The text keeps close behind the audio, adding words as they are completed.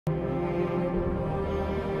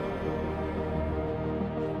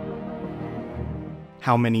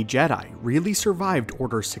How many Jedi really survived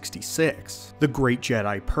Order 66? The Great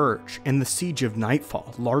Jedi Purge and the Siege of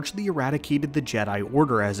Nightfall largely eradicated the Jedi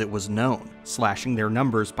Order as it was known, slashing their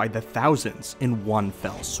numbers by the thousands in one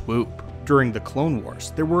fell swoop. During the Clone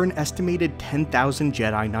Wars, there were an estimated 10,000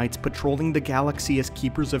 Jedi Knights patrolling the galaxy as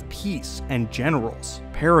keepers of peace and generals,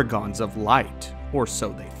 paragons of light, or so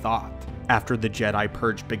they thought. After the Jedi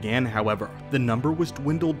Purge began, however, the number was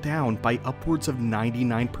dwindled down by upwards of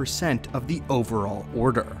 99% of the overall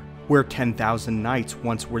order. Where 10,000 knights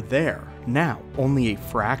once were there, now only a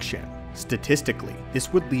fraction. Statistically,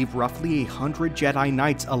 this would leave roughly 100 Jedi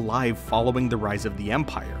Knights alive following the rise of the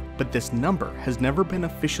Empire, but this number has never been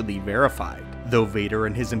officially verified. Though Vader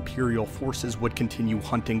and his Imperial forces would continue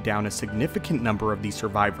hunting down a significant number of these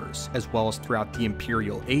survivors, as well as throughout the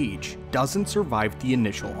Imperial Age, dozens survived the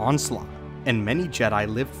initial onslaught, and many Jedi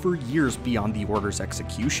lived for years beyond the Order's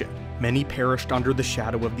execution. Many perished under the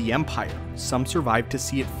shadow of the Empire, some survived to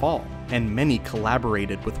see it fall, and many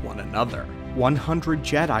collaborated with one another. 100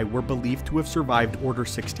 Jedi were believed to have survived Order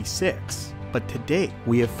 66, but today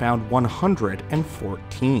we have found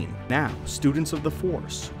 114. Now, students of the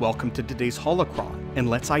Force, welcome to today's holocron, and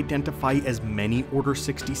let's identify as many Order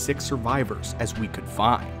 66 survivors as we could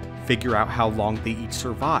find. Figure out how long they each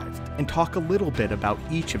survived, and talk a little bit about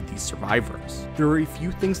each of these survivors. There are a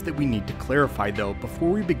few things that we need to clarify though before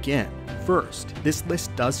we begin. First, this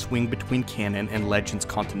list does swing between canon and Legends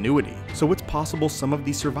continuity, so it's possible some of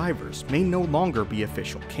these survivors may no longer be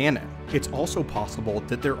official canon. It's also possible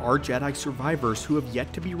that there are Jedi survivors who have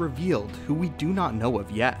yet to be revealed who we do not know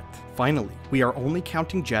of yet. Finally, we are only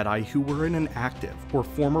counting Jedi who were in an active or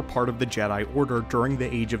former part of the Jedi Order during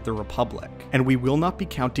the Age of the Republic, and we will not be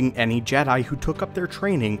counting any Jedi who took up their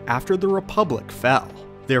training after the Republic fell.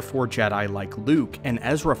 Therefore, Jedi like Luke and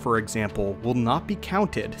Ezra, for example, will not be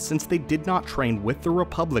counted since they did not train with the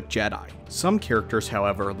Republic Jedi. Some characters,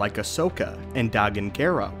 however, like Ahsoka and Dagan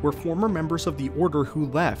Gera, were former members of the Order who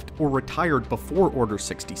left or retired before Order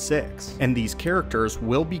 66, and these characters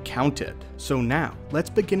will be counted. So now, let's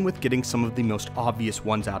begin with getting some of the most obvious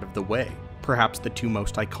ones out of the way. Perhaps the two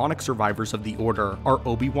most iconic survivors of the Order are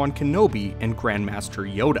Obi-Wan Kenobi and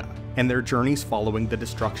Grandmaster Yoda, and their journeys following the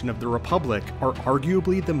destruction of the Republic are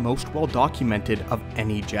arguably the most well documented of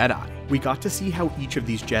any Jedi. We got to see how each of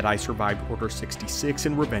these Jedi survived Order 66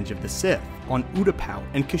 and Revenge of the Sith on Utapau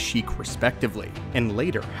and Kashyyyk respectively, and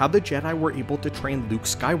later how the Jedi were able to train Luke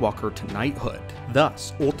Skywalker to knighthood,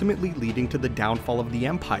 thus ultimately leading to the downfall of the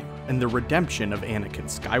Empire and the redemption of Anakin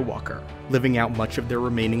Skywalker. Living out much of their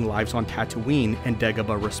remaining lives on Tatooine and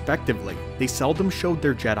Dagobah respectively, they seldom showed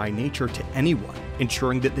their Jedi nature to anyone,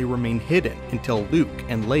 ensuring that they remained hidden until Luke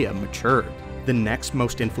and Leia matured. The next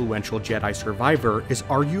most influential Jedi survivor is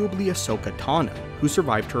arguably Ahsoka Tano, who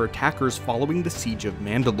survived her attackers following the Siege of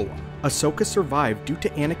Mandalore. Ahsoka survived due to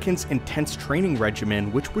Anakin's intense training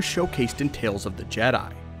regimen, which was showcased in Tales of the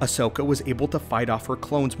Jedi. Ahsoka was able to fight off her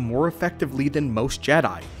clones more effectively than most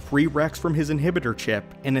Jedi, free Rex from his inhibitor chip,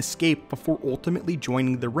 and escape before ultimately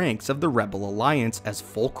joining the ranks of the Rebel Alliance as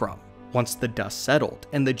Fulcrum. Once the dust settled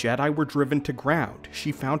and the Jedi were driven to ground,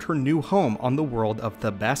 she found her new home on the world of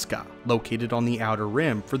Thebesca, located on the Outer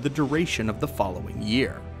Rim for the duration of the following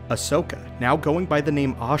year. Ahsoka, now going by the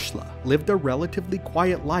name Ashla, lived a relatively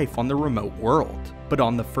quiet life on the remote world, but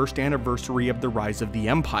on the first anniversary of the rise of the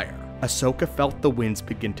Empire, Ahsoka felt the winds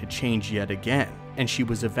begin to change yet again, and she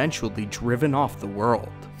was eventually driven off the world.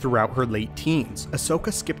 Throughout her late teens,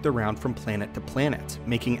 Ahsoka skipped around from planet to planet,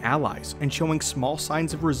 making allies and showing small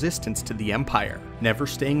signs of resistance to the Empire, never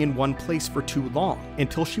staying in one place for too long,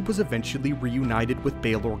 until she was eventually reunited with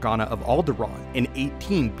Bail Organa of Alderaan in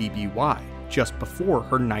 18 BBY, just before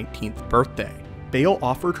her 19th birthday. Bail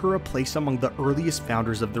offered her a place among the earliest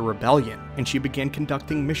founders of the rebellion, and she began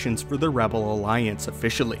conducting missions for the Rebel Alliance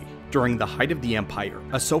officially. During the height of the Empire,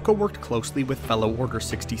 Ahsoka worked closely with fellow Order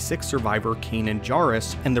 66 survivor Kanan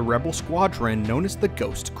Jarrus and the Rebel squadron known as the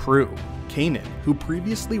Ghost Crew. Kanan, who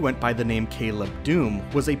previously went by the name Caleb Doom,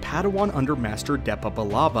 was a Padawan under Master Depa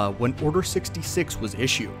Billaba when Order 66 was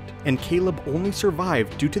issued, and Caleb only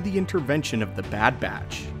survived due to the intervention of the Bad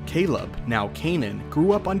Batch. Caleb, now Kanan,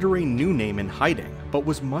 grew up under a new name in hiding, but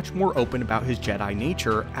was much more open about his Jedi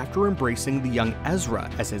nature after embracing the young Ezra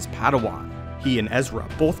as his Padawan. He and Ezra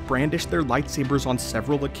both brandished their lightsabers on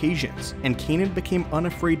several occasions, and Kanan became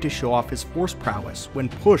unafraid to show off his force prowess when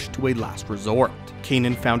pushed to a last resort.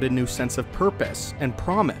 Kanan found a new sense of purpose and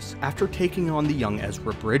promise after taking on the young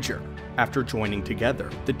Ezra Bridger. After joining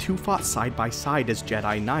together, the two fought side by side as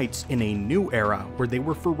Jedi Knights in a new era where they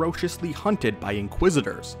were ferociously hunted by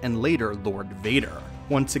Inquisitors and later Lord Vader.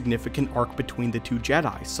 One significant arc between the two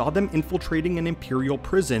Jedi saw them infiltrating an Imperial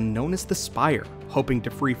prison known as the Spire, hoping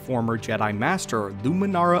to free former Jedi Master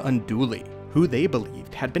Luminara Unduli, who they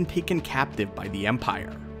believed had been taken captive by the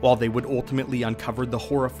Empire. While they would ultimately uncover the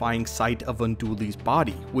horrifying sight of Unduli's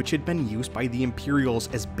body, which had been used by the Imperials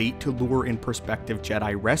as bait to lure in prospective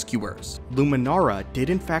Jedi rescuers, Luminara did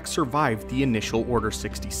in fact survive the initial Order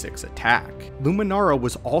 66 attack. Luminara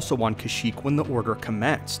was also on Kashyyyk when the Order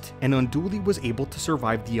commenced, and Unduli was able to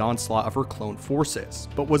survive the onslaught of her clone forces,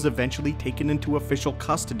 but was eventually taken into official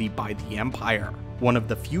custody by the Empire, one of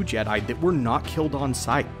the few Jedi that were not killed on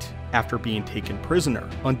sight. After being taken prisoner,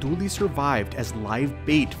 Unduli survived as live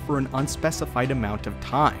bait for an unspecified amount of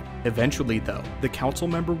time. Eventually though, the council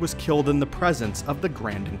member was killed in the presence of the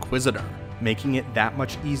Grand Inquisitor, making it that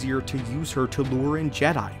much easier to use her to lure in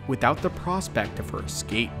Jedi without the prospect of her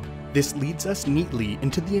escape. This leads us neatly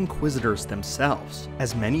into the Inquisitors themselves,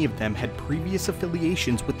 as many of them had previous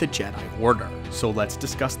affiliations with the Jedi Order. So let's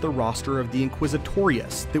discuss the roster of the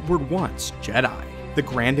Inquisitorius that were once Jedi. The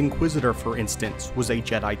Grand Inquisitor, for instance, was a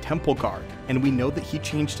Jedi Temple Guard, and we know that he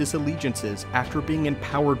changed his allegiances after being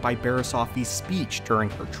empowered by Barasathi's speech during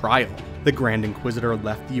her trial. The Grand Inquisitor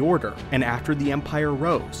left the Order, and after the Empire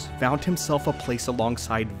rose, found himself a place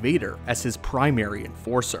alongside Vader as his primary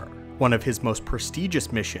enforcer. One of his most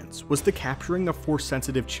prestigious missions was the capturing of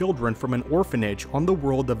Force-sensitive children from an orphanage on the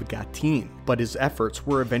world of Gatine, but his efforts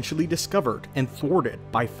were eventually discovered and thwarted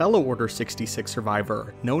by fellow Order 66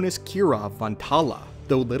 survivor known as Kira Vantala,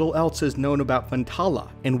 though little else is known about Vantala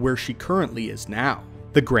and where she currently is now.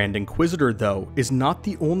 The Grand Inquisitor, though, is not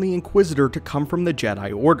the only Inquisitor to come from the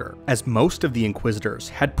Jedi Order, as most of the Inquisitors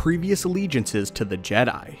had previous allegiances to the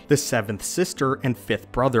Jedi. The 7th sister and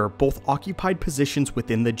 5th brother both occupied positions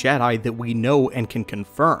within the Jedi that we know and can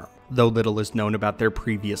confirm, though little is known about their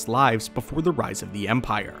previous lives before the rise of the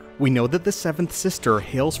Empire. We know that the 7th sister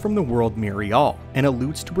hails from the world Mirial, and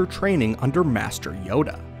alludes to her training under Master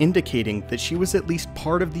Yoda, indicating that she was at least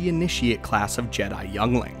part of the initiate class of Jedi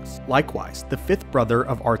younglings. Likewise, the 5th brother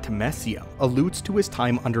of Artemisium alludes to his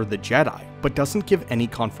time under the Jedi, but doesn't give any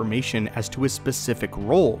confirmation as to his specific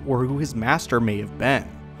role or who his master may have been.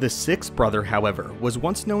 The 6th brother, however, was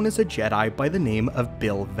once known as a Jedi by the name of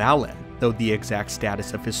Bill Valen, though the exact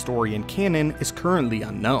status of his story in canon is currently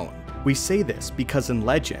unknown. We say this because in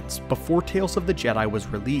Legends, before Tales of the Jedi was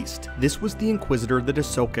released, this was the Inquisitor that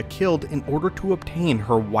Ahsoka killed in order to obtain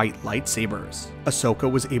her white lightsabers.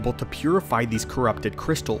 Ahsoka was able to purify these corrupted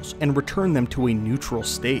crystals and return them to a neutral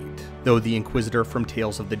state, though the Inquisitor from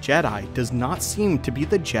Tales of the Jedi does not seem to be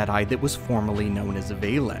the Jedi that was formerly known as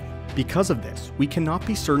Valen. Because of this, we cannot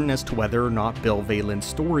be certain as to whether or not Bill Valen's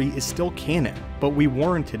story is still canon, but we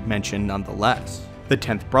warranted mention nonetheless. The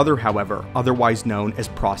 10th brother, however, otherwise known as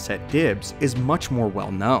Proset Dibs, is much more well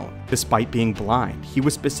known. Despite being blind, he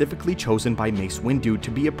was specifically chosen by Mace Windu to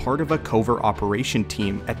be a part of a covert operation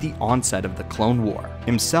team at the onset of the Clone War.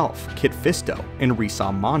 Himself, Kit Fisto, and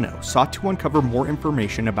Risa Mano sought to uncover more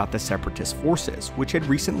information about the Separatist forces, which had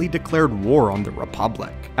recently declared war on the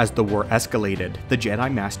Republic. As the war escalated, the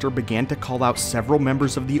Jedi Master began to call out several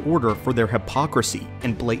members of the Order for their hypocrisy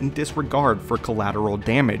and blatant disregard for collateral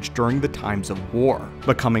damage during the times of war.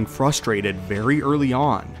 Becoming frustrated very early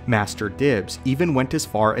on, Master Dibs even went as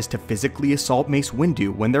far as to physically assault Mace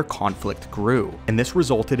Windu when their conflict grew, and this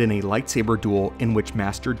resulted in a lightsaber duel in which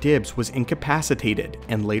Master Dibs was incapacitated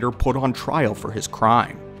and later put on trial for his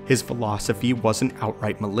crime. His philosophy wasn't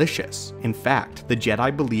outright malicious. In fact, the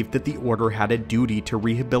Jedi believed that the Order had a duty to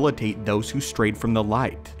rehabilitate those who strayed from the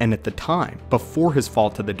light, and at the time, before his fall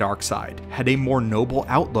to the dark side, had a more noble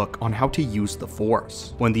outlook on how to use the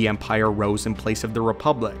Force. When the Empire rose in place of the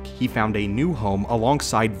Republic, he found a new home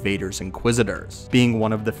alongside Vader's Inquisitors, being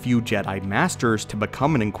one of the few Jedi Masters to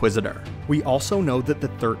become an Inquisitor. We also know that the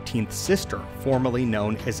 13th sister, formerly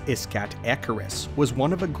known as Iskat Ekaris, was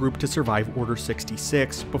one of a group to survive Order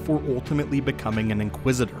 66 before ultimately becoming an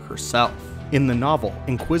Inquisitor herself. In the novel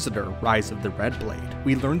Inquisitor: Rise of the Red Blade,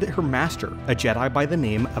 we learned that her master, a Jedi by the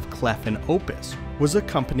name of Clefin Opus, was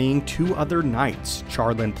accompanying two other knights,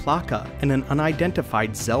 Charlin Plaka and an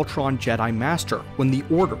unidentified Zeltron Jedi Master, when the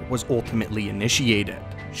Order was ultimately initiated.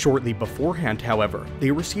 Shortly beforehand, however, they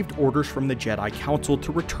received orders from the Jedi Council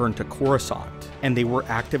to return to Coruscant, and they were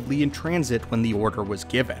actively in transit when the order was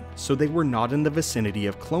given, so they were not in the vicinity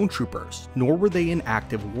of clone troopers, nor were they in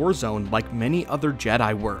active war zone like many other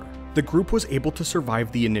Jedi were. The group was able to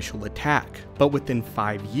survive the initial attack, but within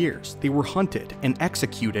 5 years, they were hunted and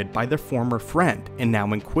executed by their former friend and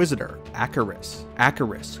now Inquisitor, Ekaris.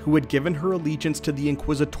 Ekaris, who had given her allegiance to the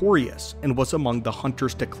Inquisitorius and was among the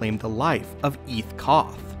hunters to claim the life of Eth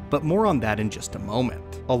Koth. but more on that in just a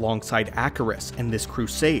moment. Alongside Acarus in this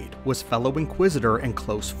crusade was fellow Inquisitor and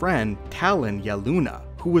close friend Talon Yaluna,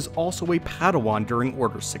 who was also a Padawan during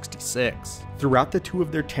Order 66. Throughout the two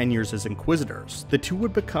of their tenures as Inquisitors, the two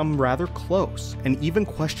would become rather close and even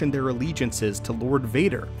question their allegiances to Lord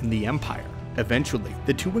Vader and the Empire. Eventually,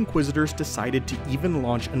 the two Inquisitors decided to even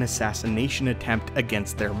launch an assassination attempt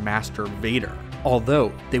against their master Vader,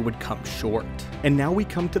 although they would come short. And now we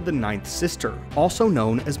come to the ninth sister, also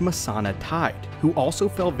known as Masana Tide, who also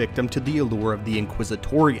fell victim to the allure of the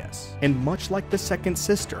Inquisitorius. And much like the second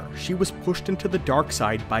sister, she was pushed into the dark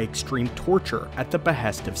side by extreme torture at the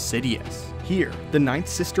behest of Sidious. Here, the ninth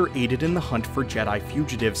sister aided in the hunt for Jedi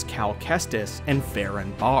fugitives Cal Kestis and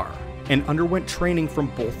Farron Barr, and underwent training from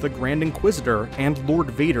both the Grand Inquisitor and Lord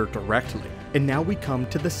Vader directly. And now we come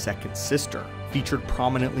to the second sister, featured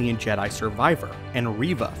prominently in Jedi Survivor, and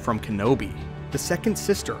Reva from Kenobi. The second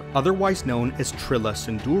sister, otherwise known as Trilla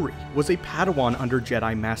Sunduri, was a Padawan under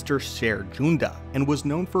Jedi Master Ser Junda, and was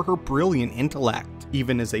known for her brilliant intellect.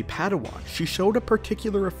 Even as a Padawan, she showed a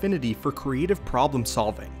particular affinity for creative problem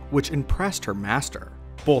solving, which impressed her master.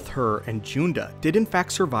 Both her and Junda did in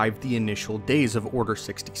fact survive the initial days of Order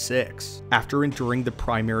 66. After enduring the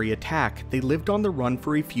primary attack, they lived on the run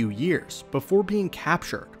for a few years before being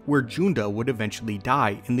captured, where Junda would eventually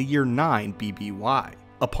die in the year 9 BBY.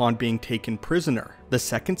 Upon being taken prisoner, the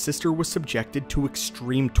second sister was subjected to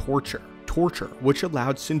extreme torture which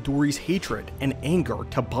allowed Sunduri's hatred and anger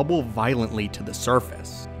to bubble violently to the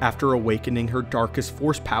surface. After awakening her darkest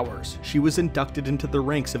force powers, she was inducted into the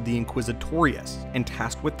ranks of the Inquisitorius and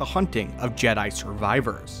tasked with the hunting of Jedi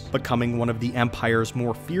survivors, becoming one of the Empire's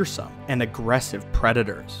more fearsome and aggressive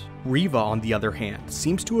predators. Reva, on the other hand,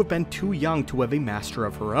 seems to have been too young to have a master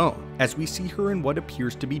of her own, as we see her in what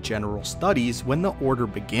appears to be general studies when the Order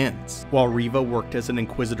begins. While Reva worked as an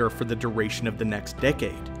Inquisitor for the duration of the next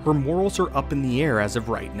decade, her morals are up in the air as of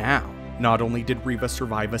right now. Not only did Reva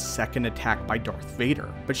survive a second attack by Darth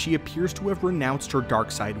Vader, but she appears to have renounced her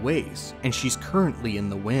dark side ways, and she's currently in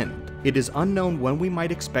the wind. It is unknown when we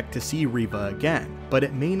might expect to see Reva again, but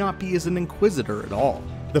it may not be as an Inquisitor at all.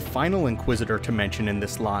 The final Inquisitor to mention in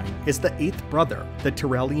this line is the 8th brother, the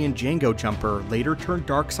Tyrellian Django Jumper, later turned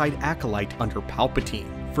Darkside Acolyte under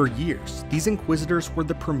Palpatine. For years, these Inquisitors were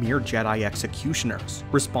the premier Jedi executioners,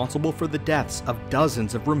 responsible for the deaths of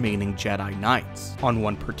dozens of remaining Jedi Knights. On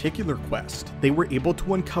one particular quest, they were able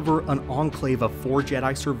to uncover an enclave of 4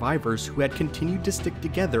 Jedi survivors who had continued to stick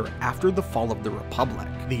together after the fall of the Republic.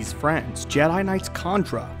 These friends, Jedi Knights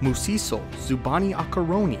Kandra, Musisul, Zubani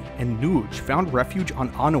Akaroni, and Nuj, found refuge on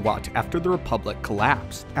Anuwat after the Republic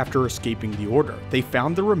collapsed. After escaping the Order, they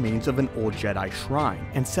found the remains of an old Jedi shrine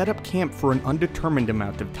and set up camp for an undetermined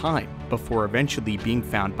amount of time, before eventually being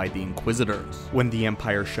found by the Inquisitors. When the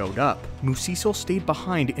Empire showed up, Musisul stayed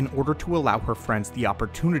behind in order to allow her friends the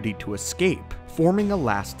opportunity to escape, forming a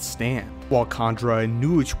last stand. While Kandra and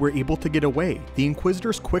Nuj were able to get away, the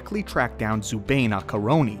Inquisitors quickly tracked down Zubain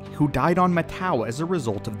Akaroni, who died on Matau as a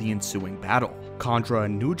result of the ensuing battle. Kandra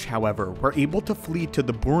and Nuj, however, were able to flee to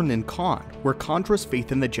the Burnin Khan, where Kandra's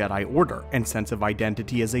faith in the Jedi Order and sense of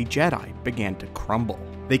identity as a Jedi began to crumble.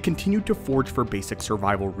 They continued to forge for basic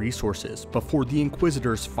survival resources before the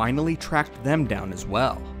Inquisitors finally tracked them down as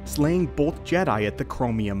well, slaying both Jedi at the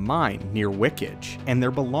Chromium Mine near Wickage, and their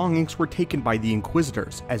belongings were taken by the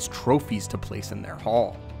Inquisitors as trophies to place in their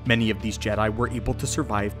hall. Many of these Jedi were able to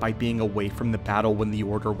survive by being away from the battle when the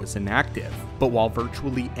Order was inactive, but while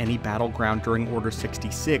virtually any battleground during Order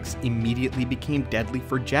 66 immediately became deadly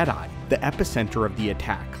for Jedi, the epicenter of the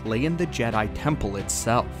attack lay in the Jedi Temple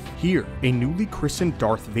itself. Here, a newly christened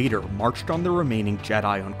Darth Vader marched on the remaining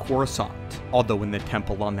Jedi on Coruscant. Although in the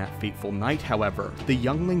temple on that fateful night, however, the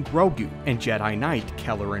youngling Grogu and Jedi Knight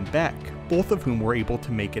Keller and Beck, both of whom were able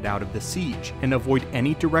to make it out of the siege and avoid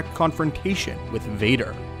any direct confrontation with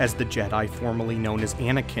Vader. As the Jedi formerly known as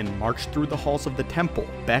Anakin marched through the halls of the temple,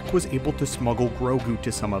 Beck was able to smuggle Grogu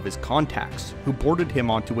to some of his contacts, who boarded him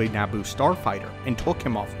onto a Naboo starfighter and took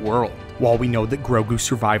him off-world. While we know that Grogu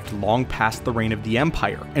survived long past the reign of the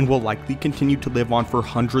Empire and will likely continue to live on for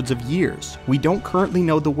hundreds of years, we don't currently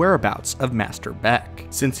know the whereabouts of Master Beck.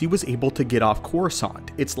 Since he was able to get off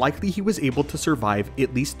Coruscant, it's likely he was able to survive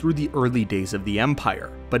at least through the early days of the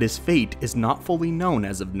Empire, but his fate is not fully known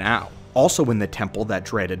as of now. Also in the temple that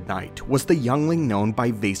dreaded night was the youngling known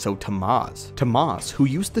by Vaso Tamaz. Tamaz, who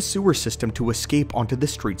used the sewer system to escape onto the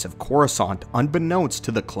streets of Coruscant unbeknownst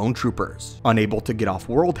to the clone troopers. Unable to get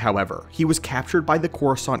off-world, however, he was captured by the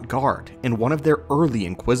Coruscant Guard and one of their early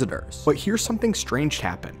Inquisitors. But here's something strange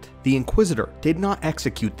happened. the Inquisitor did not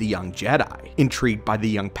execute the young Jedi. Intrigued by the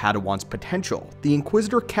young Padawan's potential, the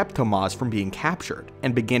Inquisitor kept Tomaz from being captured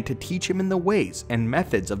and began to teach him in the ways and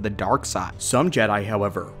methods of the dark side. Some Jedi,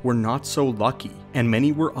 however, were not so lucky, and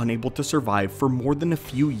many were unable to survive for more than a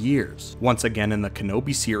few years. Once again in the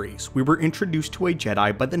Kenobi series, we were introduced to a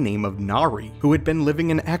Jedi by the name of Nari, who had been living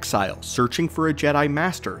in exile searching for a Jedi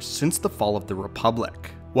Master since the fall of the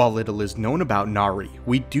Republic. While little is known about Nari,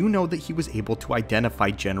 we do know that he was able to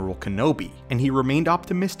identify General Kenobi, and he remained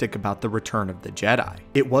optimistic about the return of the Jedi.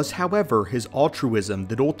 It was, however, his altruism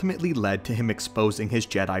that ultimately led to him exposing his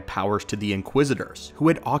Jedi powers to the Inquisitors, who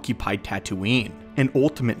had occupied Tatooine, and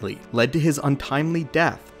ultimately led to his untimely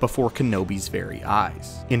death before Kenobi's very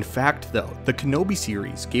eyes. In fact though, the Kenobi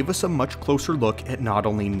series gave us a much closer look at not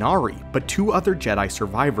only Nari, but 2 other Jedi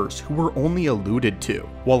survivors who were only alluded to.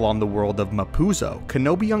 While on the world of Mapuzo,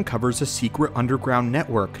 Kenobi uncovers a secret underground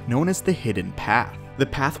network known as the Hidden Path. The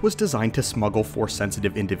path was designed to smuggle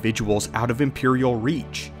Force-sensitive individuals out of Imperial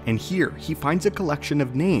reach, and here he finds a collection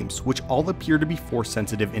of names which all appear to be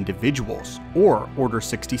Force-sensitive individuals, or Order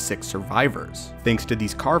 66 survivors. Thanks to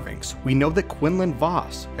these carvings, we know that Quinlan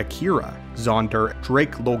Vos, Akira, Zonder,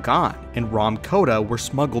 Drake Logan, and Ram Koda were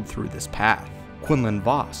smuggled through this path. Quinlan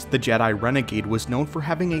Vos, the Jedi Renegade, was known for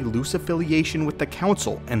having a loose affiliation with the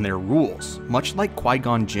Council and their rules, much like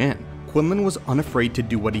Qui-Gon Jinn. Quinlan was unafraid to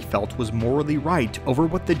do what he felt was morally right over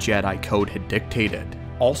what the Jedi Code had dictated.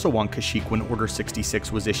 Also on Kashyyyk when Order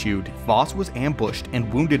 66 was issued, Vos was ambushed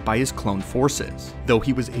and wounded by his clone forces, though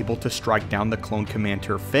he was able to strike down the clone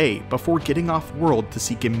commander Faye before getting off-world to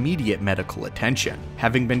seek immediate medical attention,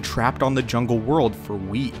 having been trapped on the jungle world for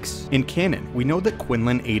weeks. In canon, we know that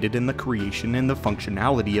Quinlan aided in the creation and the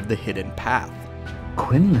functionality of the Hidden Path.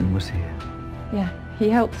 Quinlan was here? Yeah. He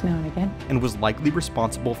helps now and again. And was likely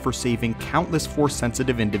responsible for saving countless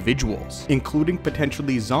Force-sensitive individuals, including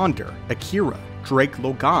potentially Zonder, Akira, Drake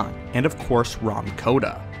Logan, and of course Ram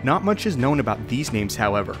Koda. Not much is known about these names,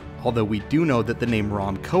 however, although we do know that the name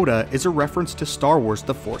Ram Koda is a reference to Star Wars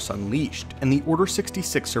The Force Unleashed and the Order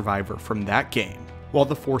 66 survivor from that game. While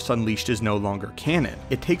The Force Unleashed is no longer canon,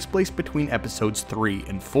 it takes place between episodes 3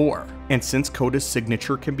 and 4, and since Koda's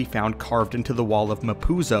signature can be found carved into the wall of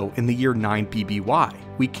Mapuzo in the year 9 BBY,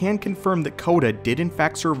 we can confirm that Koda did in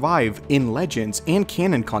fact survive in Legends and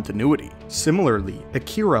canon continuity. Similarly,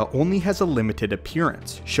 Akira only has a limited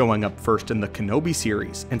appearance, showing up first in the Kenobi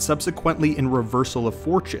series and subsequently in Reversal of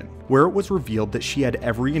Fortune, where it was revealed that she had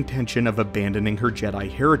every intention of abandoning her Jedi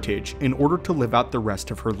heritage in order to live out the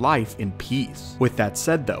rest of her life in peace. With that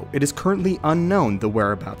said though, it is currently unknown the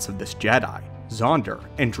whereabouts of this Jedi. Zonder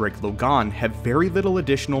and Drake Logan have very little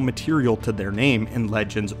additional material to their name in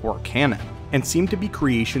Legends or canon, and seem to be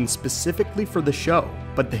creations specifically for the show,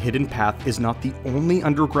 but the Hidden Path is not the only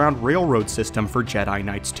underground railroad system for Jedi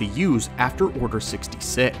Knights to use after Order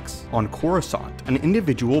 66. On Coruscant, an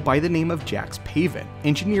individual by the name of Jax Paven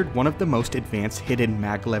engineered one of the most advanced hidden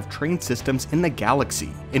maglev train systems in the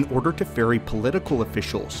galaxy in order to ferry political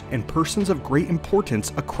officials and persons of great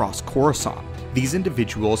importance across Coruscant. These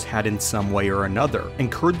individuals had in some way or another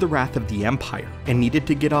incurred the wrath of the Empire and needed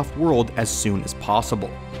to get off-world as soon as possible.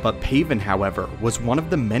 But Paven, however, was one of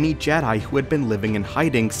the many Jedi who had been living in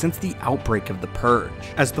hiding since the outbreak of the Purge.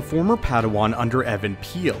 As the former Padawan under Evan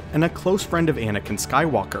Peel and a close friend of Anakin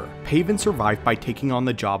Skywalker, Paven survived by taking on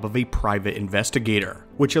the job of a private investigator,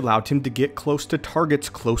 which allowed him to get close to targets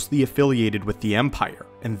closely affiliated with the Empire,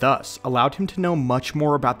 and thus allowed him to know much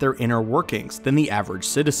more about their inner workings than the average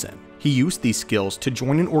citizen. He used these skills to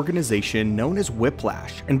join an organization known as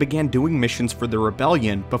Whiplash and began doing missions for the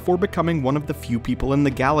Rebellion before becoming one of the few people in the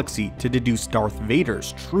galaxy to deduce Darth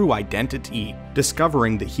Vader's true identity,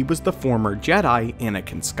 discovering that he was the former Jedi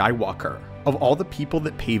Anakin Skywalker. Of all the people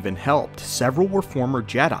that Paven helped, several were former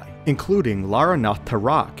Jedi, including Laranath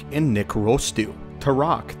Tarak and Nick Rostu.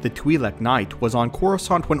 Tarak, the Twi'lek Knight, was on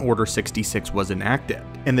Coruscant when Order 66 was enacted,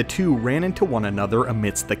 and the two ran into one another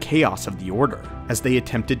amidst the chaos of the Order. As they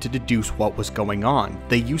attempted to deduce what was going on,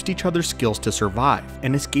 they used each other's skills to survive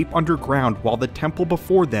and escape underground while the temple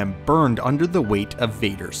before them burned under the weight of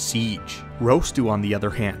Vader's siege. Rostu, on the other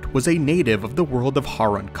hand, was a native of the world of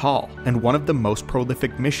Harun Kal, and one of the most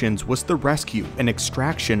prolific missions was the rescue and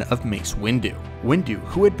extraction of Mace Windu. Windu,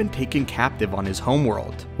 who had been taken captive on his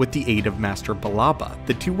homeworld. With the aid of Master Balaba,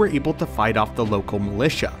 the two were able to fight off the local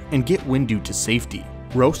militia and get Windu to safety.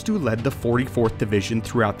 Rostu led the 44th Division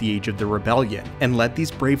throughout the Age of the Rebellion, and led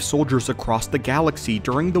these brave soldiers across the galaxy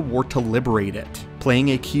during the war to liberate it,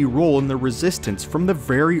 playing a key role in the resistance from the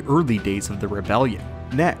very early days of the Rebellion.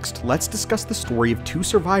 Next, let's discuss the story of two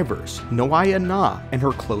survivors, Noaya Na and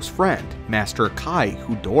her close friend, Master Kai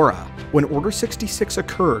Hudora. When Order 66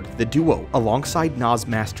 occurred, the duo, alongside Na's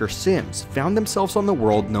Master Sims, found themselves on the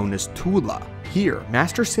world known as Tula. Here,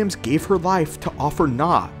 Master Sims gave her life to offer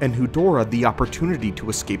Na and Hudora the opportunity to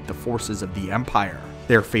escape the forces of the Empire.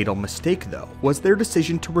 Their fatal mistake, though, was their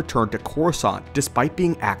decision to return to Coruscant despite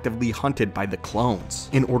being actively hunted by the clones.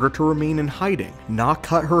 In order to remain in hiding, Na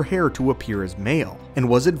cut her hair to appear as male, and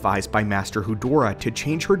was advised by Master Hudora to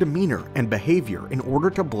change her demeanor and behavior in order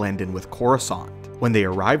to blend in with Coruscant. When they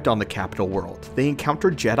arrived on the capital world, they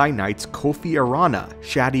encountered Jedi Knights Kofi Arana,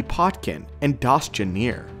 Shadi Potkin, and Das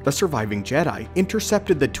Janir. The surviving Jedi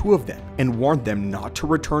intercepted the two of them and warned them not to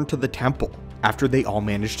return to the temple. After they all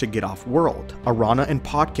managed to get off-world, Arana and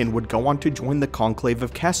Potkin would go on to join the Conclave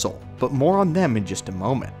of Kessel, but more on them in just a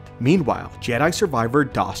moment. Meanwhile, Jedi survivor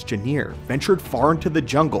Das Janir ventured far into the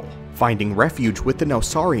jungle, finding refuge with the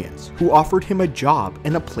Nosarians, who offered him a job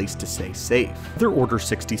and a place to stay safe. Other Order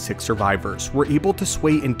 66 survivors were able to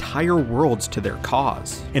sway entire worlds to their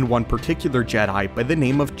cause, and one particular Jedi by the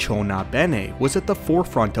name of Chona Bene was at the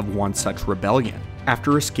forefront of one such rebellion.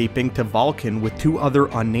 After escaping to Vulcan with two other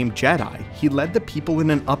unnamed Jedi, he led the people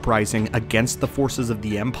in an uprising against the forces of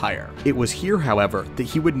the Empire. It was here, however, that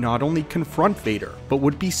he would not only confront Vader, but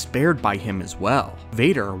would be spared by him as well.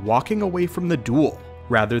 Vader walking away from the duel,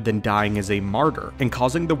 rather than dying as a martyr and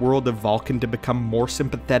causing the world of Vulcan to become more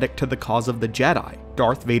sympathetic to the cause of the Jedi,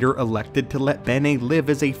 Darth Vader elected to let Bene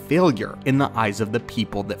live as a failure in the eyes of the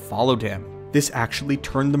people that followed him. This actually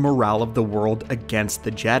turned the morale of the world against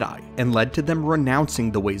the Jedi, and led to them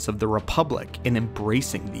renouncing the ways of the Republic and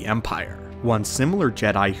embracing the Empire. One similar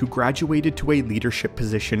Jedi who graduated to a leadership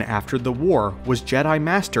position after the war was Jedi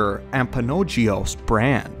Master Ampanogios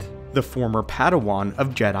Brand, the former Padawan of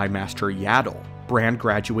Jedi Master Yaddle. Brand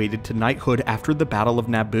graduated to knighthood after the Battle of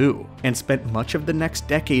Naboo, and spent much of the next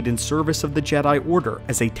decade in service of the Jedi Order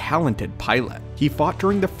as a talented pilot. He fought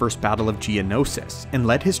during the First Battle of Geonosis, and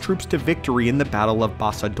led his troops to victory in the Battle of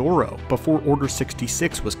Basadoro before Order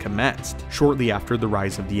 66 was commenced. Shortly after the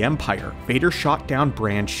rise of the Empire, Vader shot down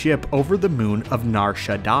Brand's ship over the moon of Nar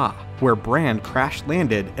Shaddaa, where Brand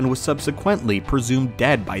crash-landed and was subsequently presumed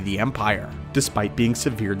dead by the Empire. Despite being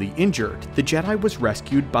severely injured, the Jedi was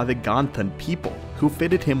rescued by the Ganthan people, who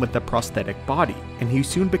fitted him with a prosthetic body, and he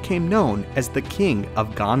soon became known as the King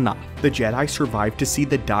of Ganna. The Jedi survived to see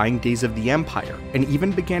the dying days of the Empire, and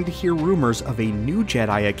even began to hear rumors of a new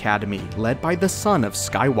Jedi Academy led by the son of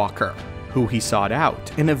Skywalker, who he sought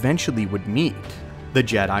out and eventually would meet. The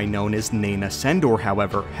Jedi known as Naina Sendor,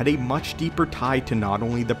 however, had a much deeper tie to not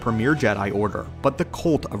only the premier Jedi Order, but the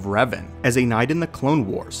cult of Revan. As a knight in the Clone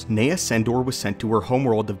Wars, Naina Sendor was sent to her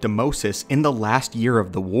homeworld of Demosis in the last year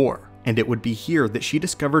of the war, and it would be here that she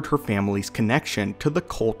discovered her family's connection to the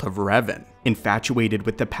cult of Revan. Infatuated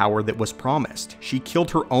with the power that was promised, she killed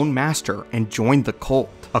her own master and joined the cult,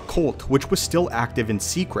 a cult which was still active in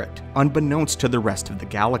secret, unbeknownst to the rest of the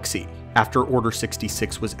galaxy. After Order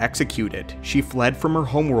 66 was executed, she fled from her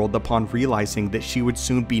homeworld upon realizing that she would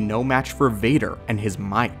soon be no match for Vader and his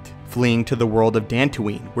might, fleeing to the world of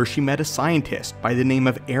Dantooine, where she met a scientist by the name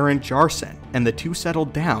of Aaron Jarson, and the two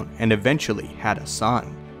settled down and eventually had a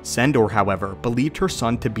son. Sendor, however, believed her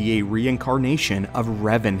son to be a reincarnation of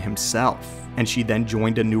Revan himself, and she then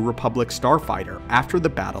joined a New Republic starfighter after the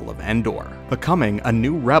Battle of Endor, becoming a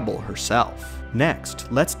new rebel herself.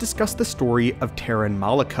 Next, let's discuss the story of Terran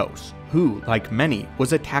Malicos, who, like many,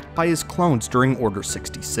 was attacked by his clones during Order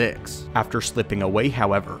 66. After slipping away,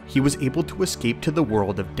 however, he was able to escape to the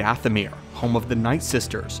world of Dathomir, home of the Night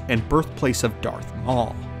Sisters and birthplace of Darth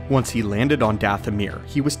Maul. Once he landed on Dathomir,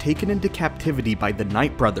 he was taken into captivity by the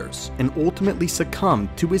Night Brothers and ultimately succumbed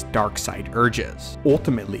to his dark side urges.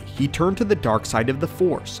 Ultimately, he turned to the dark side of the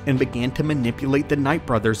Force and began to manipulate the Night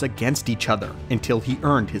Brothers against each other until he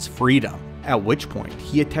earned his freedom, at which point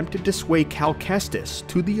he attempted to sway Cal Kestis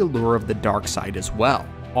to the allure of the dark side as well,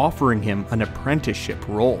 offering him an apprenticeship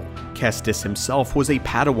role. Kestis himself was a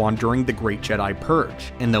Padawan during the Great Jedi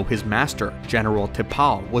Purge, and though his master, General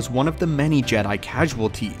T'Pol, was one of the many Jedi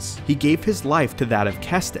casualties, he gave his life to that of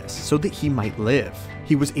Kestis so that he might live.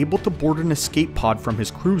 He was able to board an escape pod from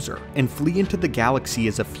his cruiser and flee into the galaxy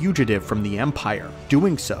as a fugitive from the Empire,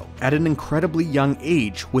 doing so at an incredibly young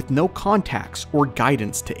age with no contacts or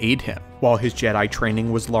guidance to aid him. While his Jedi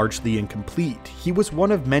training was largely incomplete, he was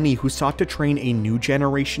one of many who sought to train a new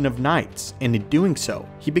generation of knights, and in doing so,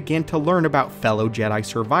 he began to learn about fellow Jedi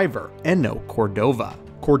survivor Eno Cordova.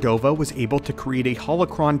 Cordova was able to create a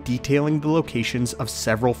holocron detailing the locations of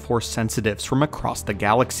several Force sensitives from across the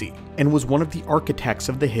galaxy, and was one of the architects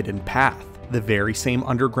of the Hidden Path, the very same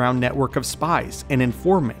underground network of spies and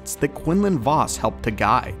informants that Quinlan Vos helped to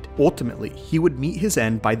guide. Ultimately, he would meet his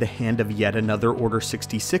end by the hand of yet another Order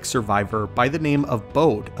 66 survivor by the name of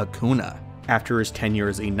Bode Akuna. After his tenure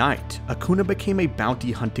as a knight, Akuna became a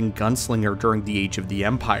bounty-hunting gunslinger during the Age of the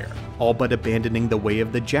Empire, all but abandoning the way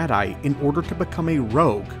of the Jedi in order to become a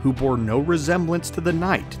rogue who bore no resemblance to the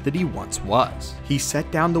knight that he once was. He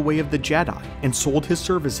set down the way of the Jedi and sold his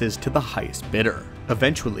services to the highest bidder,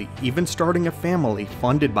 eventually even starting a family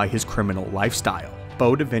funded by his criminal lifestyle.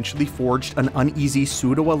 Bode eventually forged an uneasy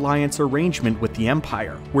pseudo-alliance arrangement with the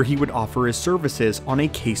Empire, where he would offer his services on a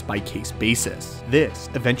case-by-case basis. This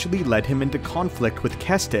eventually led him into conflict with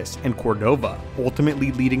Kestis and Cordova,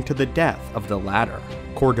 ultimately leading to the death of the latter.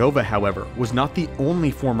 Cordova, however, was not the only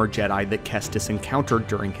former Jedi that Kestis encountered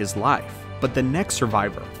during his life, but the next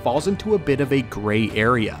survivor falls into a bit of a gray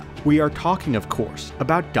area. We are talking, of course,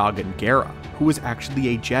 about Dagan Gera, who was actually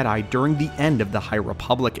a Jedi during the end of the High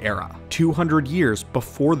Republic era, 200 years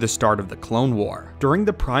before the start of the Clone War. During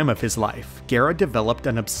the prime of his life, Gera developed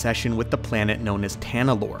an obsession with the planet known as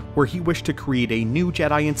Tanalorr, where he wished to create a new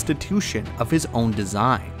Jedi institution of his own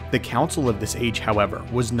design. The Council of this age, however,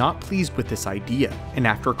 was not pleased with this idea, and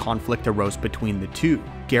after conflict arose between the two,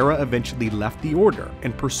 Gera eventually left the Order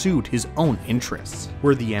and pursued his own interests.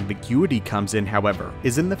 Where the ambiguity comes in, however,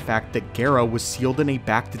 is in the fact that Gera was sealed in a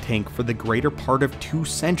bacta-tank for the greater part of 2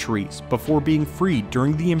 centuries before being freed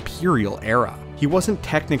during the Imperial era. He wasn't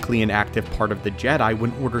technically an active part of the Jedi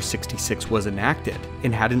when Order 66 was enacted,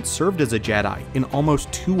 and hadn't served as a Jedi in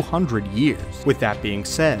almost 200 years. With that being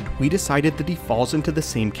said, we decided that he falls into the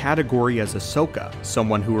same category as Ahsoka,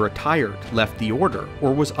 someone who retired, left the Order,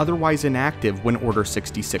 or was otherwise inactive when Order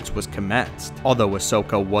 66 was commenced. Although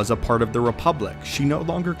Ahsoka was a part of the Republic, she no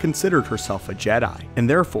longer considered herself a Jedi, and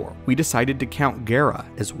therefore, we decided to count Gera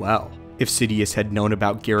as well. If Sidious had known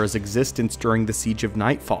about Gera's existence during the Siege of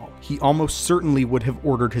Nightfall, he almost certainly would have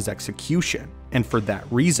ordered his execution, and for that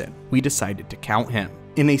reason, we decided to count him.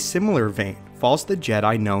 In a similar vein falls the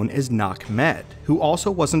Jedi known as Nakh Med, who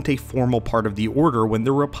also wasn't a formal part of the Order when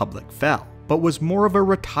the Republic fell, but was more of a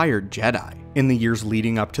retired Jedi. In the years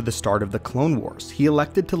leading up to the start of the Clone Wars, he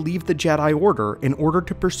elected to leave the Jedi Order in order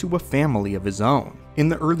to pursue a family of his own. In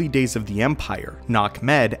the early days of the Empire, Nakh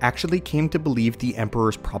Med actually came to believe the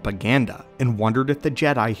Emperor's propaganda and wondered if the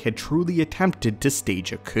Jedi had truly attempted to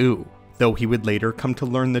stage a coup, though he would later come to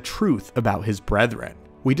learn the truth about his brethren.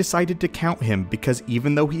 We decided to count him because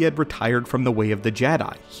even though he had retired from the way of the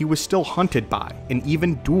Jedi, he was still hunted by and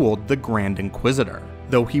even dueled the Grand Inquisitor.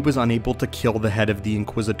 Though he was unable to kill the head of the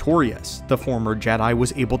Inquisitorius, the former Jedi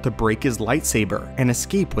was able to break his lightsaber and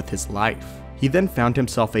escape with his life. He then found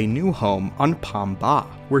himself a new home on Pamba,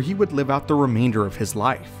 where he would live out the remainder of his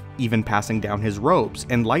life, even passing down his robes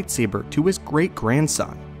and lightsaber to his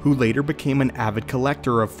great-grandson, who later became an avid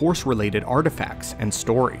collector of Force-related artifacts and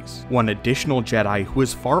stories. One additional Jedi who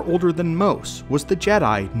is far older than most was the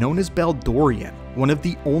Jedi known as Beldorian, one of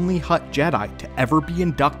the only Hutt Jedi to ever be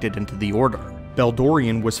inducted into the Order.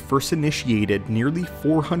 Beldorian was first initiated nearly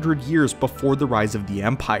 400 years before the rise of the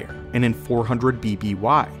Empire, and in 400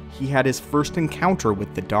 BBY, he had his first encounter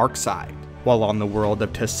with the dark side. While on the world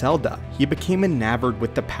of Tesselda, he became enamored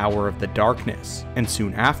with the power of the darkness, and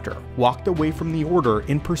soon after, walked away from the Order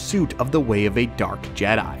in pursuit of the way of a dark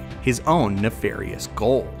Jedi, his own nefarious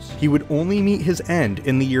goals. He would only meet his end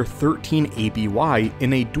in the year 13 ABY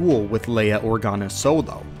in a duel with Leia Organa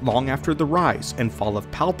Solo, long after the rise and fall of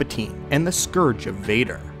Palpatine and the Scourge of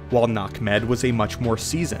Vader. While Nakh Med was a much more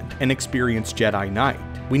seasoned and experienced Jedi Knight,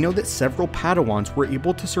 we know that several Padawans were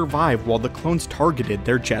able to survive while the clones targeted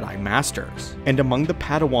their Jedi Masters. And among the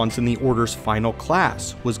Padawans in the Order's final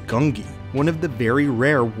class was Gungi, one of the very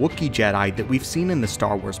rare Wookiee Jedi that we've seen in the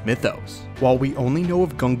Star Wars mythos. While we only know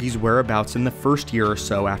of Gungi's whereabouts in the first year or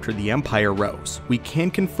so after the Empire rose, we can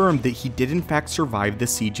confirm that he did in fact survive the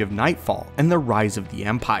Siege of Nightfall and the rise of the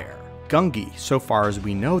Empire. Gungi, so far as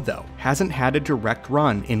we know though, hasn't had a direct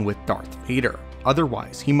run-in with Darth Vader.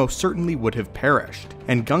 Otherwise, he most certainly would have perished,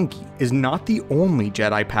 and Gungi is not the only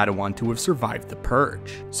Jedi Padawan to have survived the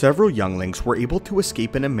Purge. Several younglings were able to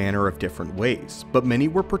escape in a manner of different ways, but many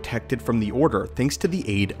were protected from the Order thanks to the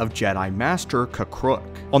aid of Jedi Master Kakruk.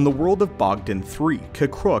 On the world of Bogdan III,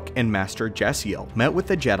 Kakruk and Master Jesiel met with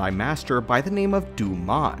a Jedi Master by the name of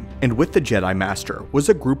Du-Man, and with the Jedi Master was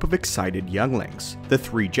a group of excited younglings. The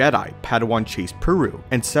 3 Jedi, Padawan Chase Puru,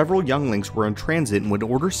 and several younglings were in transit when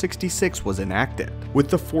Order 66 was enacted, with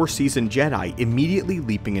the 4 seasoned Jedi immediately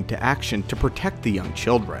leaping into action to protect the young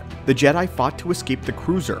children. The Jedi fought to escape the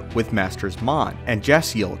cruiser, with Masters Mon and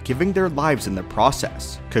Jesiel giving their lives in the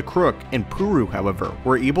process. Kakruk and Puru, however,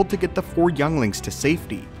 were able to get the 4 younglings to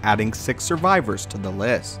safety, adding 6 survivors to the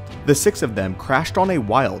list. The 6 of them crashed on a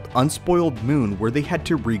wild, unspoiled moon where they had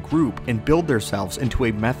to regroup and build themselves into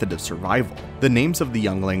a method of survival. The names of the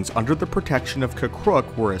younglings under the protection of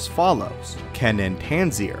Kukruk were as follows: Kenan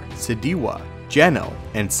Tanzir, Sidiwa, Geno,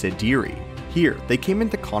 and Sidiri. Here, they came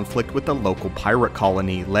into conflict with the local pirate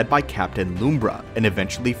colony led by Captain Lumbra, and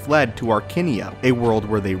eventually fled to Arkinia, a world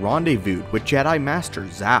where they rendezvoused with Jedi Master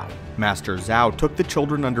Zhao. Master Zhao took the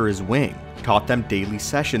children under his wing, taught them daily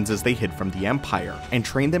sessions as they hid from the Empire, and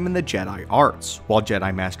trained them in the Jedi arts, while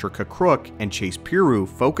Jedi Master Kukruk and Chase Piru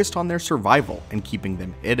focused on their survival and keeping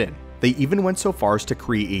them hidden. They even went so far as to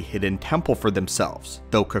create a hidden temple for themselves,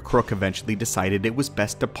 though Kukruk eventually decided it was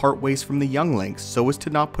best to part ways from the younglings so as to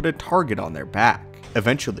not put a target on their back.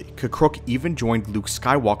 Eventually, Kukruk even joined Luke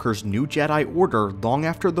Skywalker's new Jedi Order long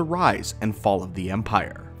after the rise and fall of the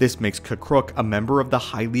Empire. This makes Kukruk a member of the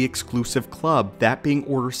highly exclusive club, that being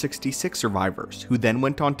Order 66 survivors, who then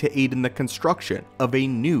went on to aid in the construction of a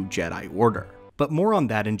new Jedi Order. But more on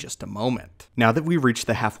that in just a moment. Now that we've reached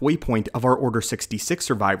the halfway point of our Order 66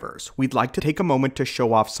 survivors, we'd like to take a moment to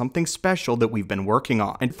show off something special that we've been working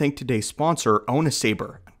on, and thank today's sponsor,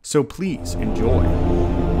 Onasaber. So please enjoy.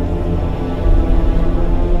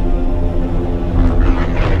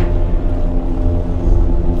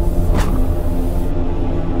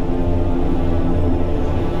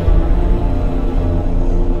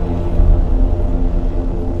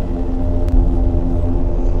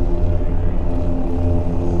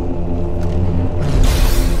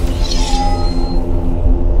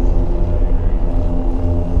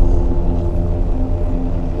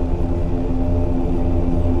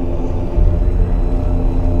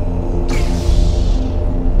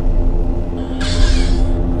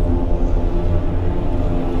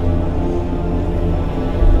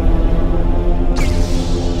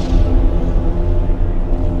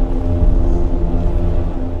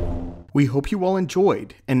 We hope you all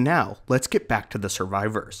enjoyed, and now let's get back to the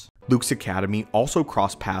survivors. Luke's academy also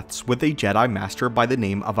crossed paths with a Jedi Master by the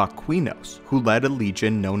name of Aquinos, who led a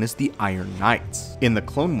legion known as the Iron Knights. In the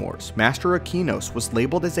Clone Wars, Master Aquinos was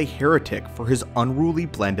labeled as a heretic for his unruly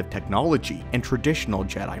blend of technology and traditional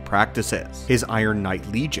Jedi practices. His Iron Knight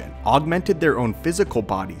Legion augmented their own physical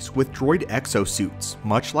bodies with droid exosuits,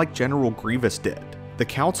 much like General Grievous did. The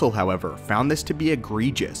Council, however, found this to be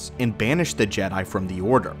egregious and banished the Jedi from the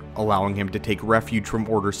Order, allowing him to take refuge from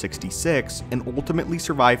Order 66 and ultimately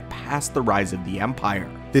survive past the rise of the Empire.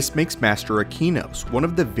 This makes Master Aquinos one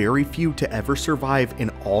of the very few to ever survive in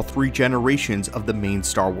all 3 generations of the main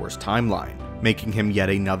Star Wars timeline, making him yet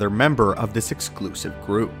another member of this exclusive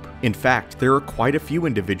group. In fact, there are quite a few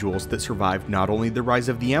individuals that survived not only the rise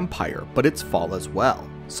of the Empire, but its fall as well.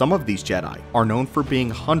 Some of these Jedi are known for being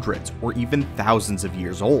hundreds or even thousands of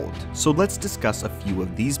years old, so let's discuss a few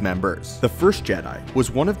of these members. The first Jedi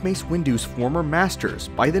was one of Mace Windu's former masters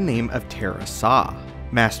by the name of Tara Sa.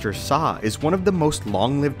 Master Sa is one of the most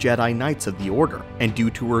long-lived Jedi Knights of the Order, and due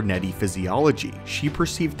to her neti physiology, she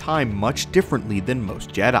perceived time much differently than most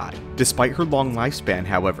Jedi. Despite her long lifespan,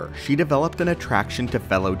 however, she developed an attraction to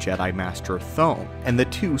fellow Jedi Master Thome, and the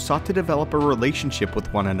two sought to develop a relationship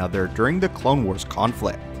with one another during the Clone Wars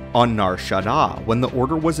conflict. On Nar Shaddaa, when the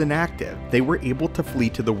Order was inactive, they were able to flee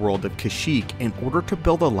to the world of Kashyyyk in order to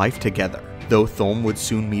build a life together. Though Thome would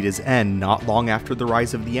soon meet his end not long after the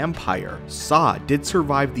rise of the Empire, Sa did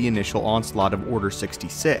survive the initial onslaught of Order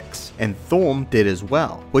 66, and Thome did as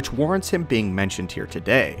well, which warrants him being mentioned here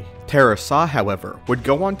today. Tara Sa, however, would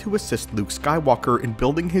go on to assist Luke Skywalker in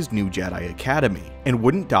building his new Jedi Academy, and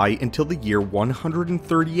wouldn't die until the year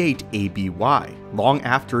 138 ABY, long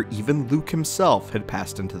after even Luke himself had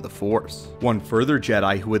passed into the Force. One further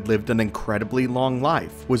Jedi who had lived an incredibly long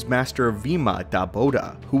life was Master Vima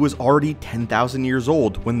Daboda, who was already 10,000 years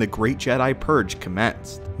old when the Great Jedi Purge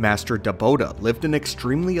commenced. Master Daboda lived an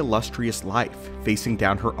extremely illustrious life, facing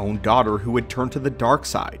down her own daughter who had turned to the dark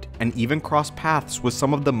side, and even crossed paths with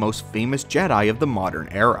some of the most famous Jedi of the modern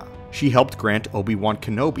era. She helped grant Obi-Wan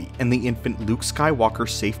Kenobi and the infant Luke Skywalker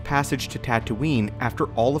safe passage to Tatooine after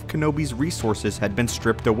all of Kenobi's resources had been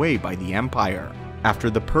stripped away by the Empire. After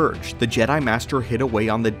the Purge, the Jedi Master hid away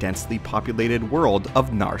on the densely populated world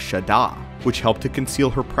of Nar Shaddaa, which helped to conceal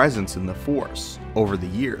her presence in the Force. Over the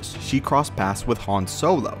years, she crossed paths with Han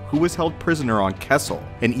Solo, who was held prisoner on Kessel,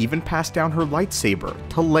 and even passed down her lightsaber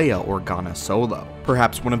to Leia Organa Solo.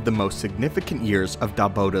 Perhaps one of the most significant years of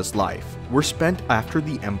Daboda's life were spent after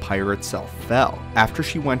the Empire itself fell, after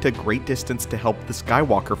she went a great distance to help the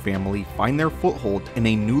Skywalker family find their foothold in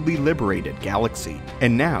a newly liberated galaxy.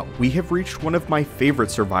 And now, we have reached one of my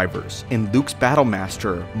favorite survivors in Luke's battle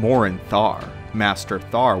master, Morin Thar. Master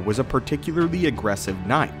Thar was a particularly aggressive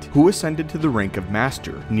knight who ascended to the rank of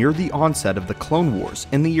Master near the onset of the Clone Wars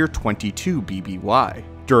in the year 22 BBY.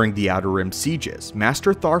 During the Outer Rim sieges,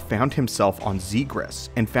 Master Thar found himself on Zegris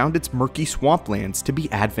and found its murky swamplands to be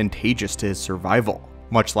advantageous to his survival.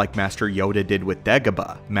 Much like Master Yoda did with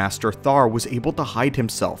Dagobah, Master Thar was able to hide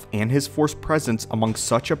himself and his Force presence among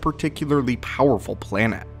such a particularly powerful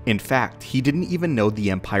planet. In fact, he didn't even know the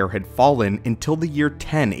Empire had fallen until the year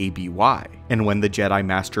 10 ABY, and when the Jedi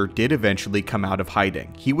Master did eventually come out of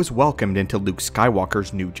hiding, he was welcomed into Luke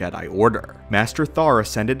Skywalker's new Jedi Order. Master Thar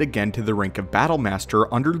ascended again to the rank of Battle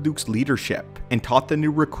Master under Luke's leadership, and taught the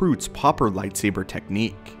new recruits proper lightsaber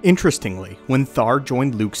technique. Interestingly, when Thar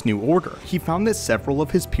joined Luke's new order, he found that several of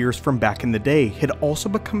his peers from back in the day had also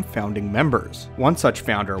become founding members. One such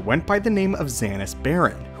founder went by the name of Xanis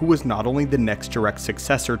Baron, who was not only the next direct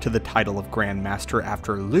successor to the title of Grand Master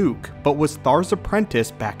after Luke, but was Thar's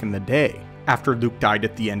apprentice back in the day. After Luke died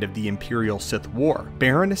at the end of the Imperial Sith War,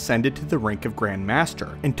 Baron ascended to the rank of Grand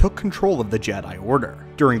Master and took control of the Jedi Order.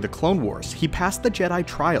 During the Clone Wars, he passed the Jedi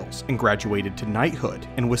Trials and graduated to knighthood,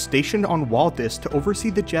 and was stationed on Waldis to oversee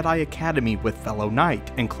the Jedi Academy with fellow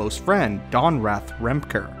knight and close friend Donrath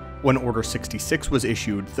Remker. When Order 66 was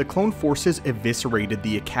issued, the clone forces eviscerated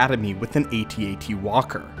the Academy with an AT-AT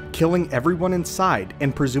walker, killing everyone inside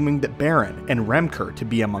and presuming that Baron and Remker to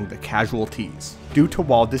be among the casualties. Due to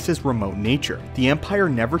Waldis' remote nature, the Empire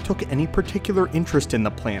never took any particular interest in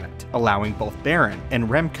the planet, allowing both Baron and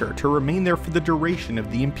Remker to remain there for the duration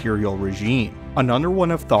of the Imperial regime. Another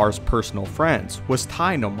one of Thar's personal friends was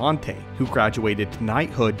Tai Nomonte, who graduated to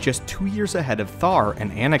knighthood just 2 years ahead of Thar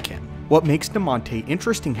and Anakin. What makes Nomonte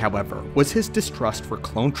interesting, however, was his distrust for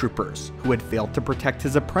clone troopers, who had failed to protect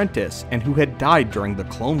his apprentice and who had died during the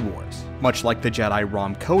Clone Wars. Much like the Jedi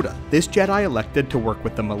Rom Koda, this Jedi elected to work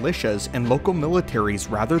with the militias and local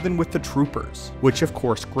militaries rather than with the troopers, which of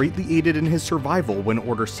course greatly aided in his survival when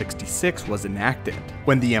Order 66 was enacted.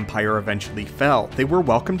 When the Empire eventually fell, they were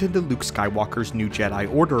welcomed into Luke Skywalker's new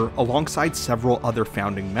Jedi Order alongside several other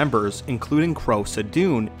founding members, including Kro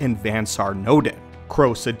Sadun and Vansar Nodin.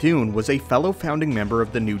 Kro Sadun was a fellow founding member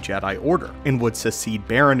of the new Jedi Order, and would succeed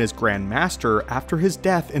Baron as Grand Master after his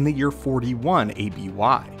death in the year 41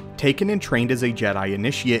 ABY. Taken and trained as a Jedi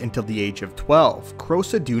Initiate until the age of 12, Kro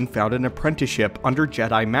Sadun found an apprenticeship under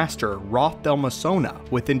Jedi Master Roth Del Masona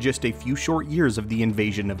within just a few short years of the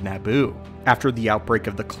invasion of Naboo. After the outbreak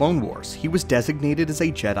of the Clone Wars, he was designated as a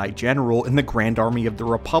Jedi General in the Grand Army of the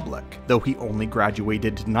Republic, though he only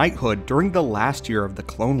graduated to knighthood during the last year of the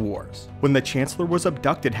Clone Wars. When the Chancellor was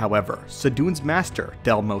abducted, however, Sadun's master,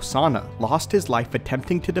 Del Mosana, lost his life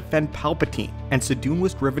attempting to defend Palpatine, and Sadun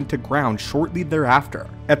was driven to ground shortly thereafter.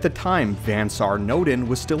 At the time, Vansar Nodin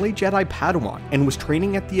was still a Jedi Padawan and was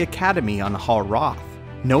training at the Academy on Hal Roth.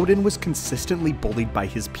 Nodin was consistently bullied by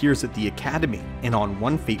his peers at the Academy, and on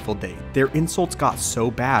one fateful day, their insults got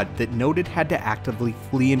so bad that Nodin had to actively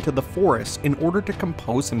flee into the forest in order to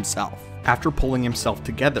compose himself. After pulling himself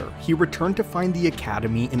together, he returned to find the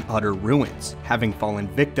Academy in utter ruins, having fallen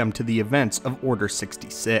victim to the events of Order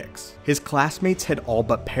 66. His classmates had all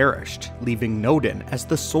but perished, leaving Nodin as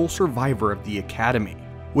the sole survivor of the Academy.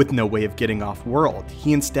 With no way of getting off-world,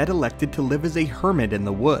 he instead elected to live as a hermit in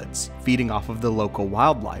the woods, feeding off of the local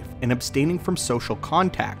wildlife and abstaining from social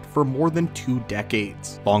contact for more than 2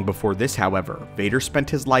 decades. Long before this, however, Vader spent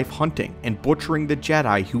his life hunting and butchering the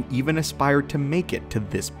Jedi who even aspired to make it to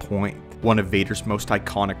this point. One of Vader's most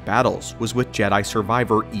iconic battles was with Jedi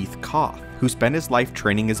survivor Eth Koth, who spent his life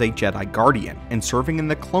training as a Jedi Guardian and serving in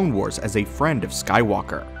the Clone Wars as a friend of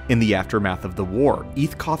Skywalker. In the aftermath of the war,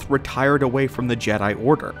 Eth Koth retired away from the Jedi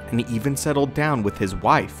Order and even settled down with his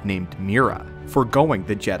wife named Mira, foregoing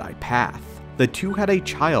the Jedi path. The two had a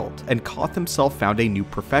child, and Koth himself found a new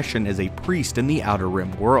profession as a priest in the Outer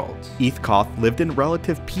Rim world. Eth Koth lived in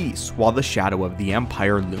relative peace while the shadow of the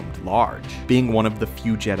Empire loomed large, being one of the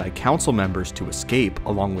few Jedi Council members to escape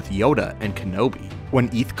along with Yoda and Kenobi. When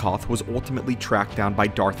Eth Koth was ultimately tracked down by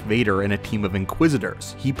Darth Vader and a team of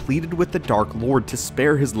Inquisitors, he pleaded with the Dark Lord to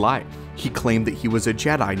spare his life. He claimed that he was a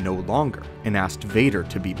Jedi no longer, and asked Vader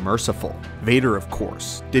to be merciful. Vader, of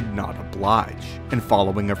course, did not oblige, and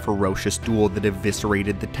following a ferocious duel that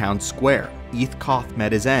eviscerated the town square, Eth Koth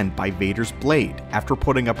met his end by Vader's blade after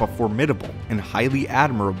putting up a formidable and highly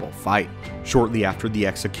admirable fight. Shortly after the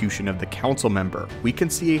execution of the council member, we can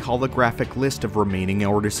see a holographic list of remaining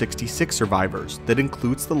Order 66 survivors that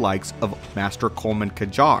includes the likes of Master Coleman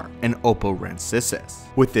Kajar and Oppo Rancisis,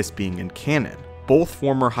 with this being in canon, both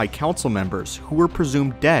former High Council members who were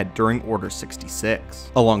presumed dead during Order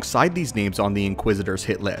 66. Alongside these names on the Inquisitors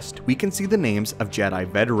hit list, we can see the names of Jedi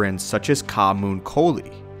veterans such as Ka Mun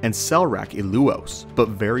Koli, and Selrak Iluos, but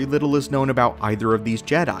very little is known about either of these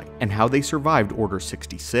Jedi and how they survived Order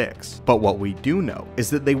 66. But what we do know is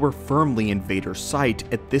that they were firmly in Vader's sight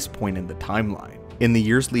at this point in the timeline. In the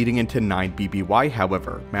years leading into 9 BBY,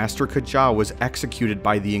 however, Master Kaja was executed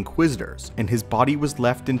by the Inquisitors, and his body was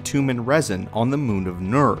left in tomb and resin on the moon of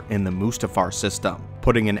Nur in the Mustafar system,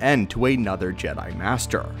 putting an end to another Jedi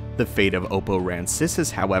Master. The fate of Oppo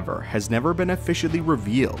Rancisis, however, has never been officially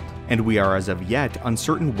revealed, and we are as of yet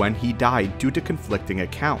uncertain when he died due to conflicting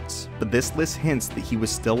accounts, but this list hints that he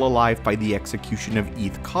was still alive by the execution of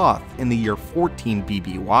Eth Koth in the year 14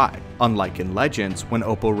 BBY, unlike in Legends when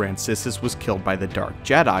Oppo Rancisis was killed by the Dark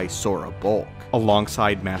Jedi Sora Bulk.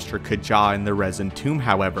 Alongside Master Kaja in the resin tomb,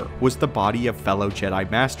 however, was the body of fellow Jedi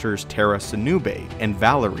Masters Tara Sinube and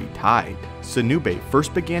Valerie Tide. Sinube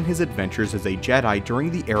first began his adventures as a Jedi during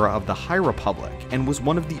the era of the High Republic and was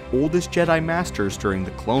one of the oldest Jedi Masters during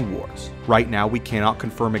the Clone Wars. Right now we cannot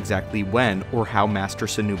confirm exactly when or how Master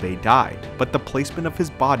Sinube died, but the placement of his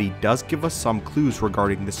body does give us some clues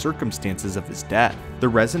regarding the circumstances of his death. The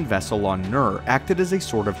resin vessel on Nur acted as a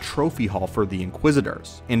sort of trophy hall for the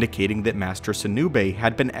Inquisitors, indicating that Master Sinube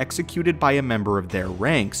had been executed by a member of their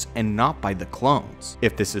ranks and not by the clones.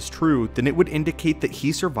 If this is true, then it would indicate that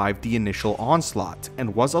he survived the initial onslaught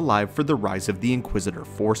and was alive for the rise of the Inquisitor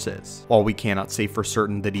forces. While we cannot say for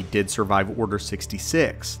certain that he did survive Order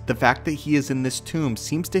 66, the fact that he is in this tomb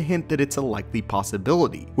seems to hint that it's a likely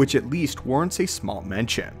possibility, which at least warrants a small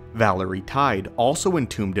mention. Valerie Tide, also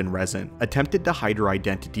entombed in resin, attempted to hide her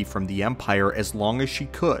identity from the Empire as long as she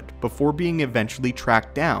could before being eventually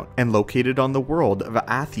tracked down and located on the world of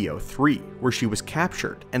Athio 3, where she was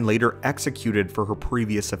captured and later executed for her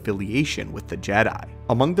previous affiliation with the Jedi.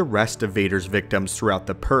 Among the rest of Vader's victims throughout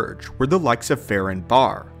the Purge were the likes of Farron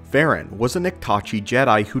Barr. Farron was an Iktachi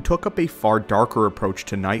Jedi who took up a far darker approach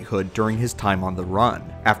to knighthood during his time on the run.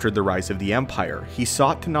 After the rise of the Empire, he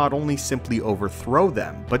sought to not only simply overthrow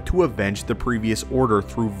them, but to avenge the previous order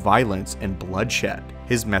through violence and bloodshed.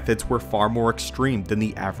 His methods were far more extreme than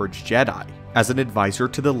the average Jedi. As an advisor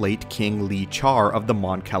to the late King Li Char of the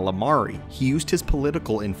Mon Calamari, he used his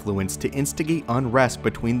political influence to instigate unrest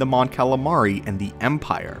between the Mon Calamari and the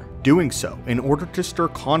Empire, doing so in order to stir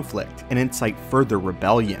conflict and incite further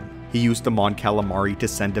rebellion. He used the Mon Calamari to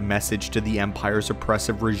send a message to the Empire's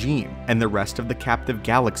oppressive regime and the rest of the captive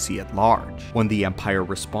galaxy at large. When the Empire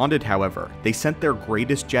responded, however, they sent their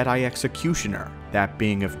greatest Jedi executioner, that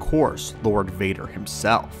being of course Lord Vader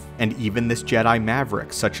himself. And even this Jedi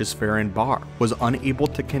maverick such as Farron Barr was unable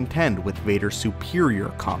to contend with Vader's superior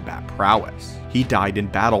combat prowess. He died in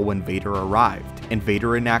battle when Vader arrived, and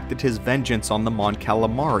Vader enacted his vengeance on the Mon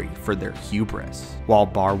Calamari for their hubris. While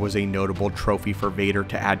Barr was a notable trophy for Vader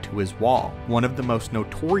to add to his wall, one of the most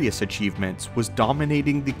notorious achievements was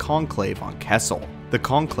dominating the Conclave on Kessel. The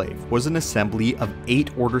Conclave was an assembly of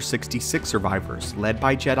 8 Order 66 survivors led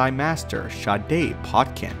by Jedi Master Shadei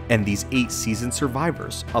Potkin, and these 8 seasoned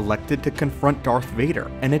survivors elected to confront Darth Vader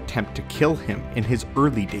and attempt to kill him in his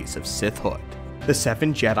early days of Sithhood. The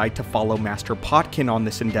 7 Jedi to follow Master Potkin on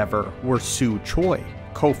this endeavor were Su Choi,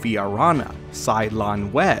 Kofi Arana, Sai Lan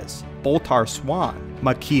Wez, Boltar Swan,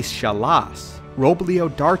 Makis Shalas, Roblio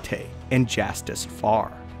Darte, and Jastus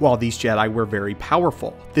Far. While these Jedi were very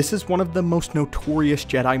powerful, this is one of the most notorious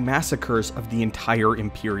Jedi massacres of the entire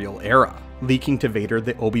Imperial era. Leaking to Vader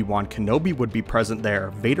that Obi-Wan Kenobi would be present there,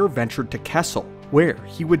 Vader ventured to Kessel, where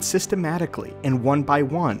he would systematically and one by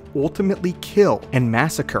one ultimately kill and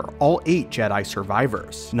massacre all 8 Jedi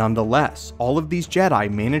survivors. Nonetheless, all of these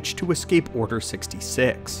Jedi managed to escape Order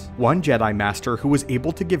 66. One Jedi Master who was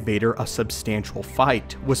able to give Vader a substantial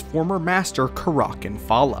fight was former Master Karak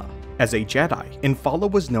Infala. As a Jedi, Infala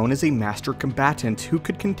was known as a master combatant who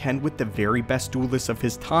could contend with the very best duelists of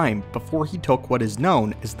his time before he took what is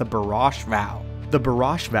known as the Barash Vow. The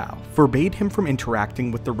Barash Vow forbade him from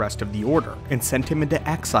interacting with the rest of the Order and sent him into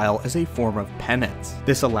exile as a form of penance.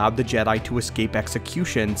 This allowed the Jedi to escape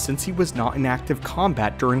execution since he was not in active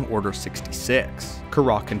combat during Order 66.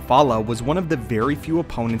 Karak Infala was one of the very few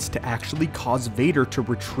opponents to actually cause Vader to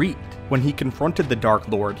retreat. When he confronted the Dark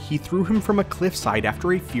Lord, he threw him from a cliffside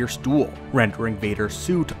after a fierce duel, rendering Vader's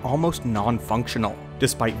suit almost non-functional.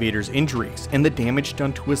 Despite Vader's injuries and the damage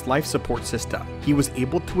done to his life support system, he was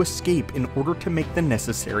able to escape in order to make the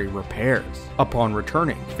necessary repairs. Upon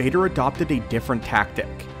returning, Vader adopted a different tactic,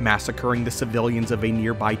 massacring the civilians of a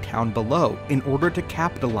nearby town below in order to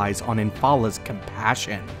capitalize on Infala's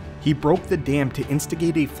compassion. He broke the dam to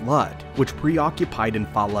instigate a flood, which preoccupied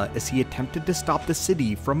Infala as he attempted to stop the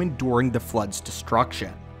city from enduring the flood's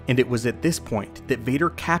destruction. And it was at this point that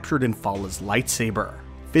Vader captured Infala's lightsaber.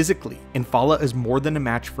 Physically, Infala is more than a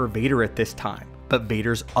match for Vader at this time, but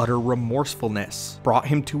Vader's utter remorsefulness brought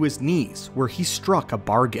him to his knees, where he struck a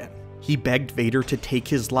bargain. He begged Vader to take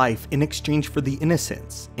his life in exchange for the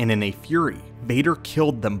innocents, and in a fury, Vader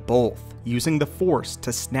killed them both, using the Force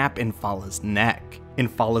to snap Infala's neck.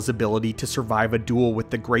 Infala's ability to survive a duel with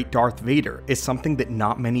the great Darth Vader is something that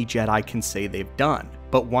not many Jedi can say they've done,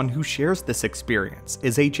 but one who shares this experience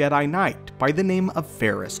is a Jedi Knight by the name of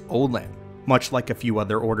Ferrus Olin. Much like a few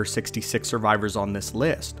other Order 66 survivors on this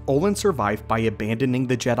list, Olin survived by abandoning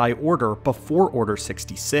the Jedi Order before Order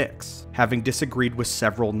 66, having disagreed with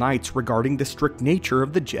several knights regarding the strict nature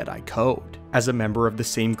of the Jedi Code. As a member of the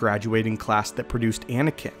same graduating class that produced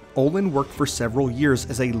Anakin, Olin worked for several years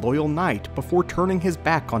as a loyal knight before turning his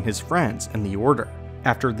back on his friends and the Order.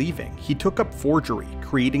 After leaving, he took up forgery,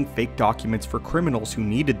 creating fake documents for criminals who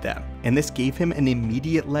needed them, and this gave him an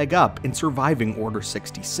immediate leg up in surviving Order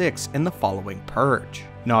 66 and the following purge.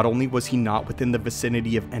 Not only was he not within the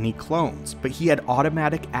vicinity of any clones, but he had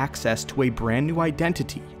automatic access to a brand new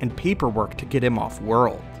identity and paperwork to get him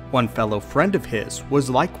off-world. One fellow friend of his was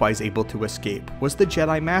likewise able to escape was the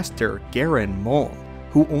Jedi Master Garen Muln,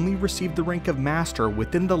 who only received the rank of Master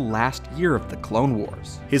within the last year of the Clone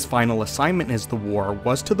Wars. His final assignment as the war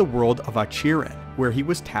was to the world of Achiran, where he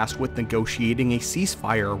was tasked with negotiating a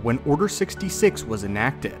ceasefire when Order 66 was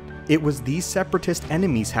enacted. It was these separatist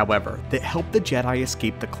enemies, however, that helped the Jedi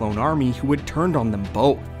escape the clone army who had turned on them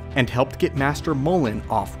both, and helped get Master Mullen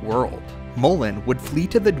off-world. Mullen would flee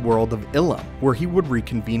to the world of Ilum, where he would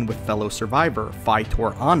reconvene with fellow survivor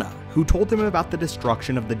Fytor Anna, who told him about the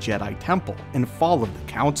destruction of the Jedi Temple and fall of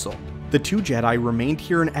the Council. The two Jedi remained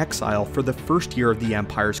here in exile for the first year of the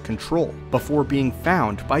Empire's control, before being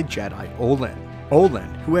found by Jedi Olin.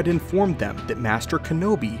 Olin, who had informed them that Master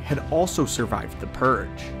Kenobi had also survived the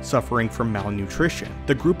Purge. Suffering from malnutrition,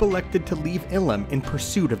 the group elected to leave Ilum in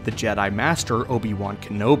pursuit of the Jedi Master Obi-Wan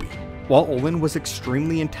Kenobi. While Olin was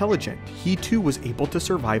extremely intelligent, he too was able to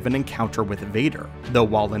survive an encounter with Vader, though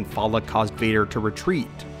while Infala caused Vader to retreat,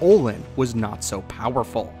 Olin was not so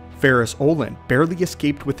powerful. Ferrus Olin barely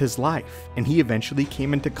escaped with his life, and he eventually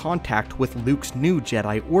came into contact with Luke's new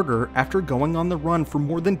Jedi Order after going on the run for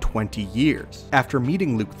more than 20 years. After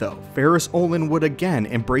meeting Luke though, Ferrus Olin would again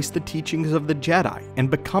embrace the teachings of the Jedi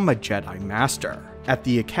and become a Jedi Master. At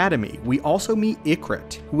the Academy, we also meet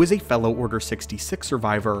Ikrit, who is a fellow Order 66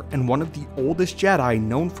 survivor and one of the oldest Jedi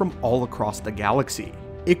known from all across the galaxy.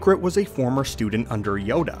 Ikrit was a former student under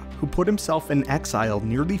Yoda, who put himself in exile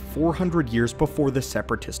nearly 400 years before the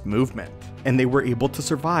Separatist movement, and they were able to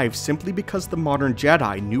survive simply because the modern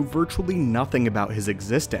Jedi knew virtually nothing about his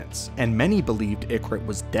existence, and many believed Ikrit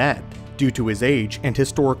was dead. Due to his age and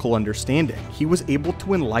historical understanding, he was able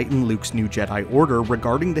to enlighten Luke's new Jedi Order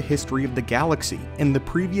regarding the history of the galaxy and the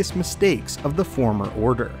previous mistakes of the former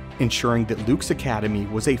Order, ensuring that Luke's Academy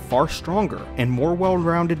was a far stronger and more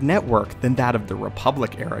well-rounded network than that of the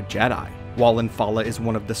Republic-era Jedi. While Infala is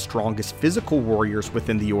one of the strongest physical warriors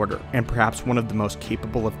within the Order, and perhaps one of the most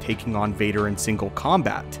capable of taking on Vader in single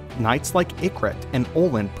combat, knights like Ikrit and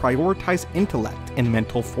Olin prioritize intellect and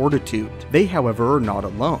mental fortitude. They, however, are not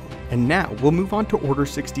alone, and now we'll move on to Order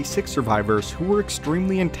 66 survivors who were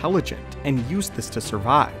extremely intelligent and used this to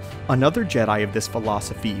survive. Another Jedi of this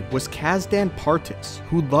philosophy was Kazdan Partis,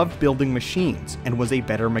 who loved building machines and was a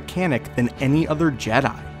better mechanic than any other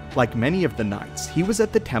Jedi. Like many of the knights, he was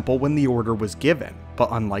at the temple when the order was given, but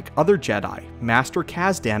unlike other Jedi, Master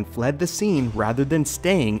Kazdan fled the scene rather than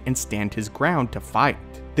staying and stand his ground to fight.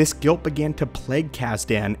 This guilt began to plague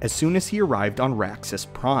Kazdan as soon as he arrived on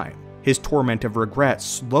Raxus Prime, his torment of regret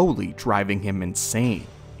slowly driving him insane.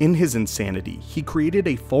 In his insanity, he created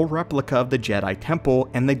a full replica of the Jedi Temple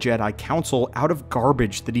and the Jedi Council out of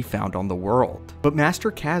garbage that he found on the world. But Master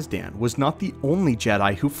Kazdan was not the only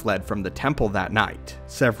Jedi who fled from the temple that night.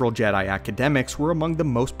 Several Jedi academics were among the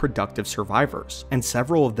most productive survivors, and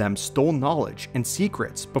several of them stole knowledge and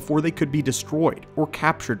secrets before they could be destroyed or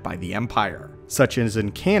captured by the Empire. Such as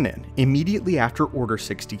in canon, immediately after Order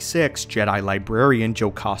 66, Jedi librarian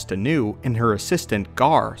Jocasta Nu and her assistant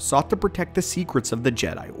Gar sought to protect the secrets of the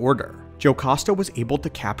Jedi Order. Jocasta was able to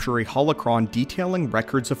capture a holocron detailing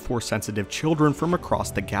records of Force-sensitive children from across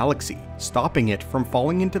the galaxy, stopping it from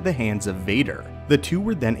falling into the hands of Vader. The two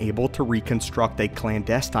were then able to reconstruct a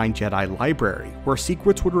clandestine Jedi library where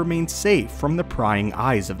secrets would remain safe from the prying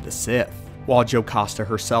eyes of the Sith. While Jocasta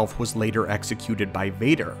herself was later executed by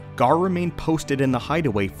Vader, Gar remained posted in the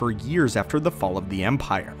hideaway for years after the fall of the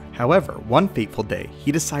Empire. However, one fateful day,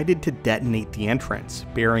 he decided to detonate the entrance,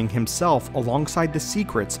 burying himself alongside the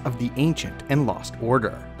secrets of the Ancient and Lost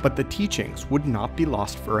Order. But the teachings would not be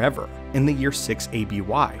lost forever. In the year 6 ABY,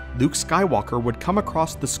 Luke Skywalker would come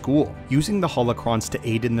across the school, using the holocrons to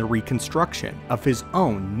aid in the reconstruction of his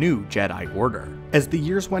own new Jedi Order. As the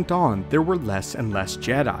years went on, there were less and less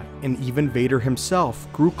Jedi, and even Vader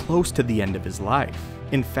himself grew close to the end of his life.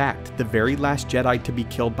 In fact, the very last Jedi to be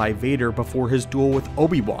killed by Vader before his duel with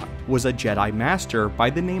Obi-Wan was a Jedi Master by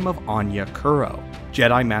the name of Anya Kuro.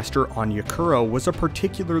 Jedi Master Anya Kuro was a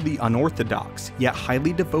particularly unorthodox, yet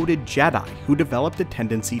highly devoted Jedi who developed a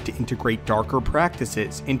tendency to integrate darker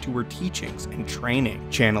practices into her teachings and training,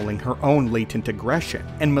 channeling her own latent aggression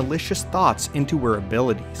and malicious thoughts into her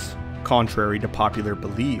abilities. Contrary to popular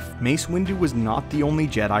belief, Mace Windu was not the only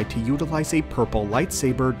Jedi to utilize a purple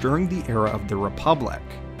lightsaber during the era of the Republic,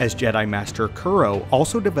 as Jedi Master Kuro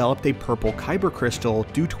also developed a purple kyber crystal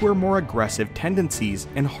due to her more aggressive tendencies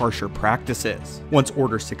and harsher practices. Once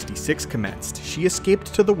Order 66 commenced, she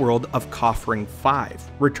escaped to the world of Kofring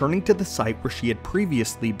 5, returning to the site where she had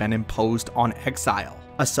previously been imposed on exile.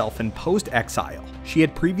 A self-imposed exile, she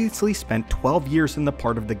had previously spent 12 years in the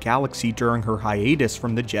part of the galaxy during her hiatus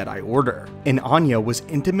from the Jedi Order, and Anya was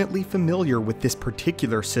intimately familiar with this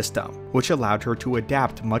particular system, which allowed her to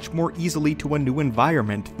adapt much more easily to a new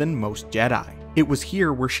environment than most Jedi. It was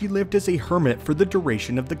here where she lived as a hermit for the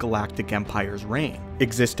duration of the Galactic Empire's reign,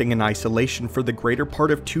 existing in isolation for the greater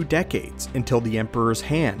part of 2 decades until the Emperor's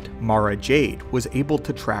hand, Mara Jade, was able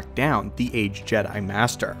to track down the aged Jedi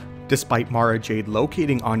Master. Despite Mara Jade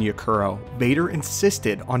locating Anya Kuro, Vader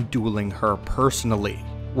insisted on dueling her personally.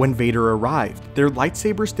 When Vader arrived, their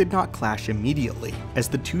lightsabers did not clash immediately, as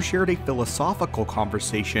the two shared a philosophical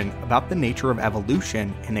conversation about the nature of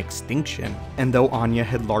evolution and extinction. And though Anya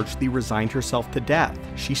had largely resigned herself to death,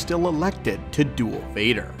 she still elected to duel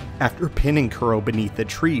Vader. After pinning Kuro beneath a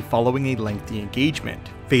tree following a lengthy engagement,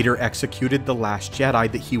 Vader executed the last Jedi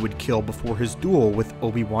that he would kill before his duel with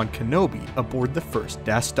Obi-Wan Kenobi aboard the first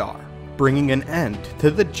Death Star, bringing an end to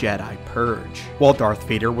the Jedi Purge. While Darth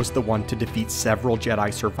Vader was the one to defeat several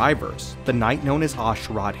Jedi survivors, the knight known as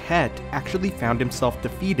Asherad Het actually found himself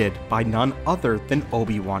defeated by none other than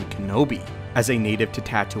Obi-Wan Kenobi. As a native to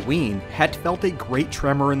Tatooine, Het felt a great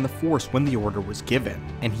tremor in the Force when the order was given,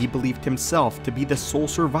 and he believed himself to be the sole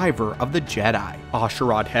survivor of the Jedi.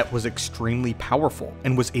 Asherad Het was extremely powerful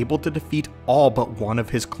and was able to defeat all but one of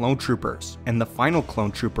his clone troopers, and the final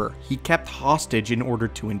clone trooper he kept hostage in order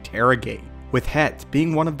to interrogate, with Het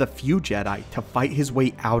being one of the few Jedi to fight his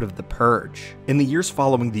way out of the Purge. In the years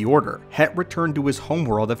following the Order, Het returned to his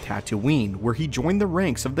homeworld of Tatooine, where he joined the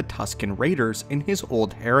ranks of the Tusken Raiders in his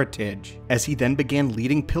old heritage, as he then began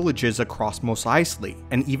leading pillages across Mos Eisley,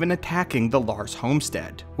 and even attacking the Lars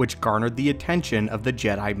homestead, which garnered the attention of the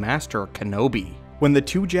Jedi Master Kenobi. When the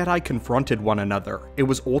two Jedi confronted one another, it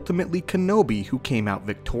was ultimately Kenobi who came out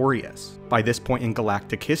victorious. By this point in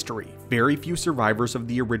galactic history, very few survivors of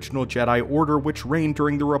the original Jedi Order which reigned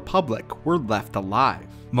during the Republic were left alive.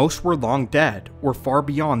 Most were long dead, or far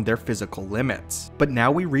beyond their physical limits. But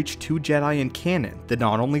now we reach two Jedi in canon that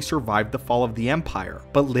not only survived the fall of the Empire,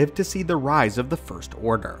 but lived to see the rise of the First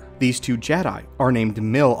Order. These two Jedi are named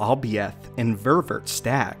Mil Albieth and Ververt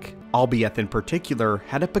Stagg. Albieth in particular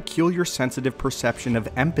had a peculiar sensitive perception of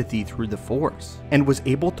empathy through the Force, and was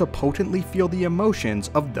able to potently feel the emotions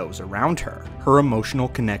of those around her. Her emotional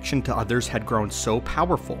connection to others had grown so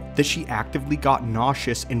powerful that she actively got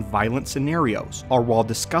nauseous in violent scenarios or while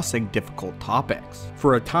discussing difficult topics.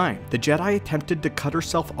 For a time, the Jedi attempted to cut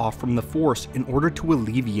herself off from the Force in order to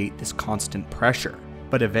alleviate this constant pressure.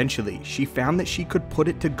 But eventually, she found that she could put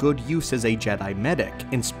it to good use as a Jedi medic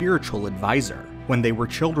and spiritual advisor. When they were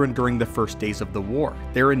children during the first days of the war,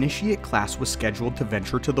 their initiate class was scheduled to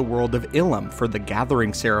venture to the world of Ilum for the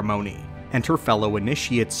gathering ceremony, and her fellow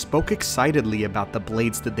initiates spoke excitedly about the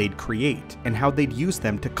blades that they'd create and how they'd use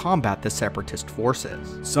them to combat the separatist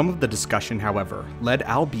forces. Some of the discussion, however, led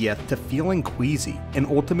Albieth to feeling queasy and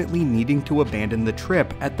ultimately needing to abandon the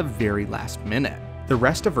trip at the very last minute. The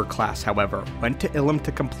rest of her class, however, went to Ilum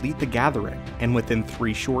to complete the gathering, and within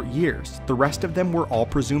 3 short years, the rest of them were all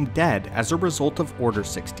presumed dead as a result of Order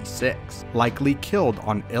 66, likely killed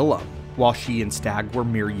on Ilum. While she and Stagg were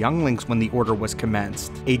mere younglings when the Order was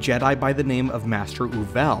commenced, a Jedi by the name of Master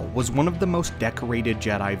Uvel was one of the most decorated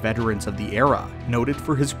Jedi veterans of the era, noted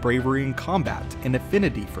for his bravery in combat and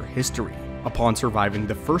affinity for history. Upon surviving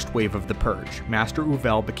the first wave of the Purge, Master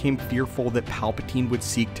Uvel became fearful that Palpatine would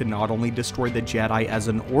seek to not only destroy the Jedi as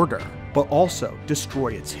an order, but also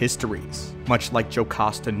destroy its histories. Much like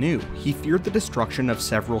Jocasta Nu, he feared the destruction of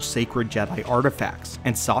several sacred Jedi artifacts,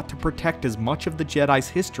 and sought to protect as much of the Jedi's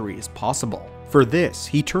history as possible. For this,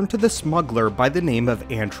 he turned to the smuggler by the name of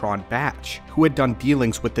Antron Batch, who had done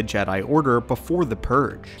dealings with the Jedi Order before the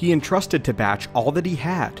Purge. He entrusted to Batch all that he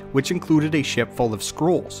had, which included a ship full of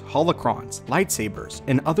scrolls, holocrons, lightsabers,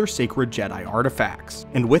 and other sacred Jedi artifacts.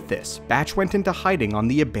 And with this, Batch went into hiding on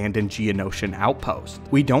the abandoned Geonosian outpost.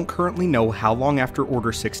 We don't currently know how long after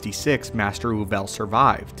Order 66 Master Uvel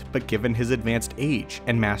survived, but given his advanced age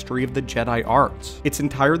and mastery of the Jedi arts, it's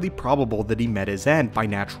entirely probable that he met his end by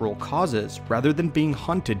natural causes rather than being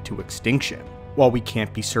hunted to extinction. While we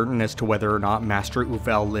can't be certain as to whether or not Master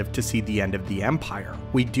Uvel lived to see the end of the Empire,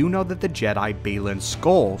 we do know that the Jedi Baylan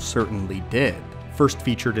Skoll certainly did. First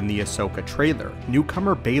featured in the Ahsoka trailer,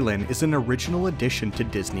 newcomer Baylan is an original addition to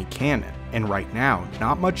Disney canon, and right now,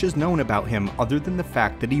 not much is known about him other than the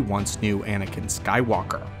fact that he once knew Anakin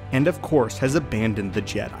Skywalker, and of course has abandoned the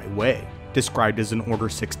Jedi way. Described as an Order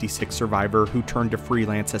 66 survivor who turned to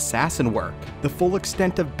freelance assassin work, the full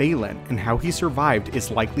extent of Baylan and how he survived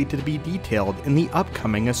is likely to be detailed in the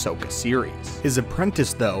upcoming Ahsoka series. His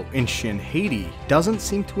apprentice though, in Shin Hati, doesn't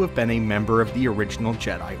seem to have been a member of the original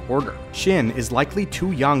Jedi Order. Shin is likely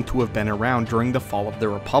too young to have been around during the fall of the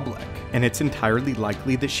Republic, and it's entirely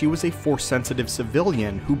likely that she was a Force-sensitive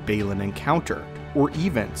civilian who Baylan encountered, or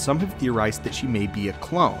even some have theorized that she may be a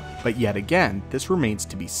clone, but yet again, this remains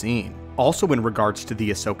to be seen. Also in regards to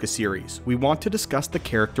the Ahsoka series, we want to discuss the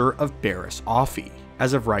character of Barriss Offee.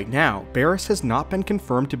 As of right now, Barriss has not been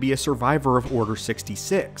confirmed to be a survivor of Order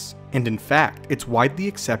 66, and in fact, it's widely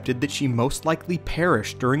accepted that she most likely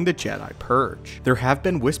perished during the Jedi Purge. There have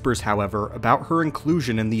been whispers, however, about her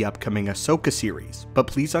inclusion in the upcoming Ahsoka series, but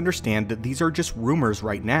please understand that these are just rumors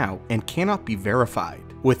right now and cannot be verified.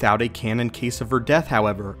 Without a canon case of her death,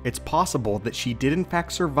 however, it's possible that she did in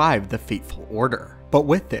fact survive the Fateful Order. But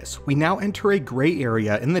with this, we now enter a gray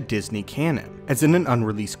area in the Disney canon, as in an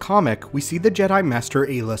unreleased comic, we see the Jedi Master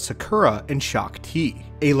Aayla Secura and Shaak Ti.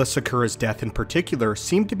 Aayla Secura's death in particular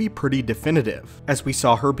seemed to be pretty definitive, as we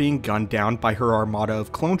saw her being gunned down by her armada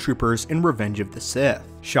of clone troopers in Revenge of the Sith.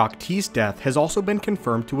 Shaak Ti's death has also been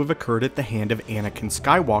confirmed to have occurred at the hand of Anakin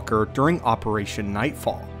Skywalker during Operation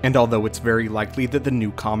Nightfall, and although it's very likely that the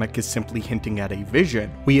new comic is simply hinting at a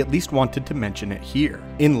vision, we at least wanted to mention it here.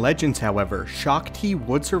 In Legends, however, Shaak Ti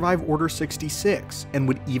would survive Order 66, and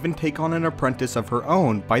would even take on an apprentice of her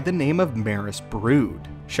own by the name of Maris Brood.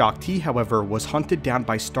 Shaak Ti, however, was hunted down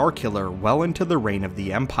by Starkiller well into the reign of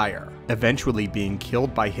the Empire, eventually being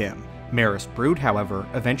killed by him. Maris Brood, however,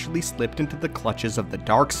 eventually slipped into the clutches of the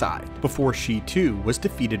dark side, before she too was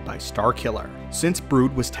defeated by Starkiller. Since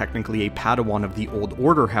Brood was technically a Padawan of the Old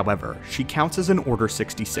Order, however, she counts as an Order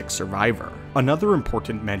 66 survivor. Another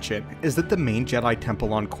important mention is that the main Jedi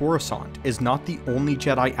Temple on Coruscant is not the only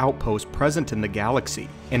Jedi outpost present in the galaxy,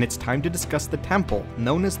 and it's time to discuss the temple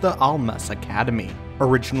known as the Almas Academy.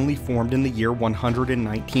 Originally formed in the year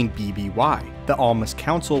 119 BBY, the Almas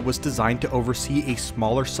Council was designed to oversee a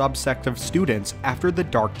smaller subsect of students after the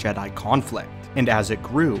Dark Jedi conflict, and as it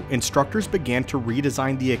grew, instructors began to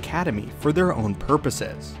redesign the academy for their own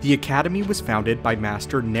purposes. The academy was founded by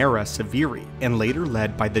Master Nera Severi, and later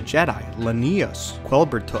led by the Jedi Lanius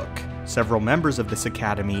Quelbertuk. Several members of this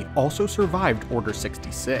academy also survived Order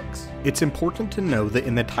 66. It's important to know that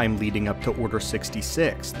in the time leading up to Order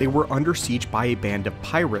 66, they were under siege by a band of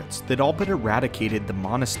pirates that all but eradicated the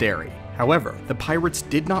monastery. However, the pirates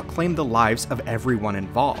did not claim the lives of everyone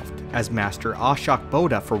involved, as Master Ashok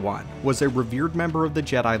Boda, for one, was a revered member of the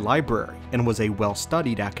Jedi Library and was a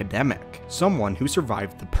well-studied academic, someone who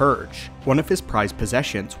survived the Purge. One of his prized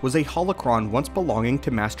possessions was a holocron once belonging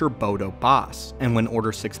to Master Bodo Baas, and when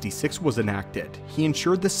Order 66 was enacted, he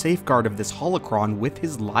ensured the safeguard of this holocron with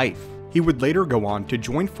his life. He would later go on to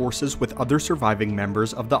join forces with other surviving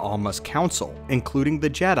members of the Almas Council, including the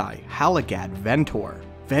Jedi Halagad Ventor.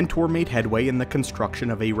 Ventor made headway in the construction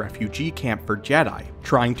of a refugee camp for Jedi,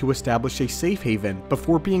 trying to establish a safe haven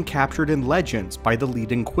before being captured in Legends by the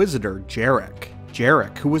lead Inquisitor, Jarek.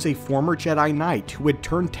 Jarek, who was a former Jedi Knight who had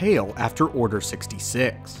turned tail after Order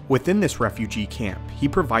 66. Within this refugee camp, he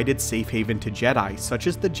provided safe haven to Jedi such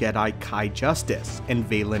as the Jedi Kai Justice and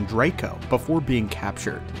Valen Draco before being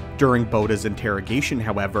captured. During Boda's interrogation,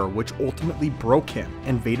 however, which ultimately broke him,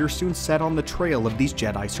 and Vader soon set on the trail of these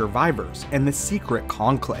Jedi survivors and the secret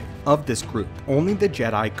conclave. Of this group, only the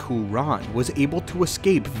Jedi Kuran was able to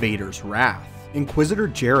escape Vader's wrath. Inquisitor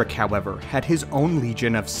Jarek, however, had his own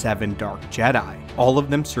legion of 7 Dark Jedi, all of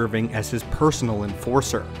them serving as his personal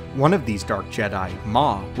enforcer. One of these Dark Jedi,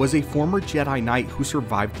 Ma, was a former Jedi Knight who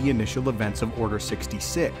survived the initial events of Order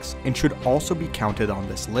 66, and should also be counted on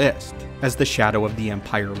this list. As the shadow of the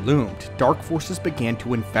Empire loomed, dark forces began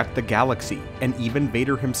to infect the galaxy, and even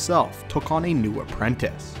Vader himself took on a new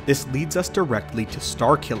apprentice. This leads us directly to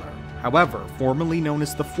Starkiller, however, formerly known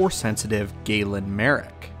as the Force-sensitive Galen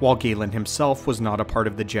Marek. While Galen himself was not a part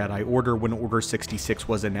of the Jedi Order when Order 66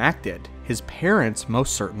 was enacted, his parents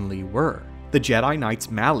most certainly were. The Jedi Knights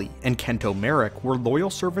Mali and Kento Marek were loyal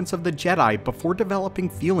servants of the Jedi before developing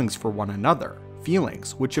feelings for one another,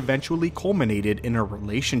 feelings which eventually culminated in a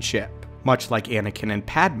relationship. Much like Anakin and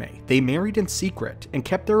Padme, they married in secret and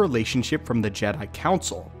kept their relationship from the Jedi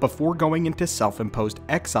Council before going into self-imposed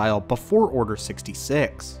exile before Order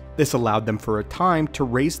 66. This allowed them for a time to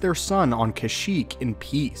raise their son on Kashyyyk in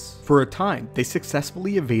peace. For a time, they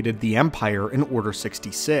successfully evaded the Empire in Order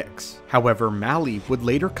 66. However, Mali would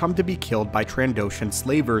later come to be killed by Trandoshan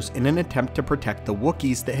slavers in an attempt to protect the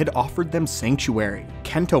Wookiees that had offered them sanctuary.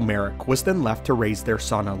 Kento Marek was then left to raise their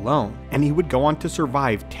son alone, and he would go on to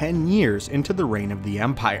survive 10 years into the reign of the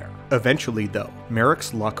Empire. Eventually though,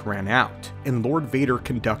 Marek's luck ran out, and Lord Vader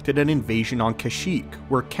conducted an invasion on Kashyyyk,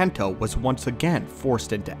 where Kento was once again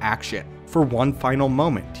forced into action. For one final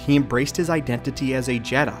moment, he embraced his identity as a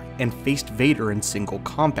Jedi and faced Vader in single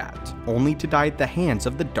combat, only to die at the hands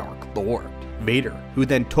of the Dark Lord. Vader, who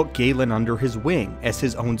then took Galen under his wing as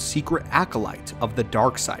his own secret acolyte of the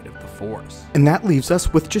dark side of the Force. And that leaves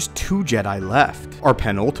us with just 2 Jedi left. Our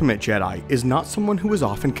penultimate Jedi is not someone who is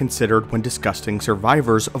often considered when discussing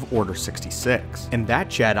survivors of Order 66. And that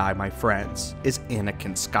Jedi, my friends, is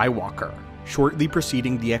Anakin Skywalker. Shortly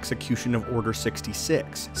preceding the execution of Order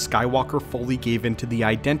 66, Skywalker fully gave into the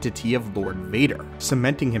identity of Lord Vader,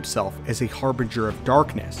 cementing himself as a harbinger of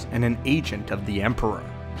darkness and an agent of the Emperor.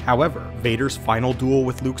 However, Vader's final duel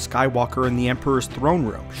with Luke Skywalker in the Emperor's throne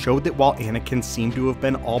room showed that while Anakin seemed to have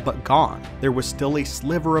been all but gone, there was still a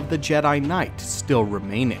sliver of the Jedi Knight still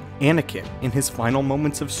remaining. Anakin, in his final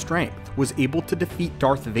moments of strength, was able to defeat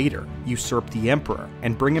Darth Vader, usurp the Emperor,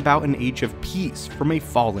 and bring about an age of peace from a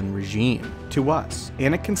fallen regime. To us,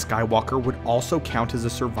 Anakin Skywalker would also count as a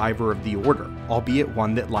survivor of the Order, albeit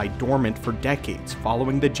one that lied dormant for decades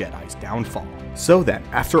following the Jedi's downfall. So then,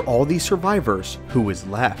 after all these survivors, who is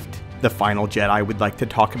left? The final Jedi we'd like to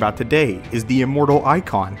talk about today is the immortal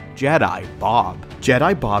icon, Jedi Bob.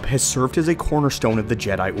 Jedi Bob has served as a cornerstone of the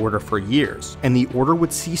Jedi Order for years, and the Order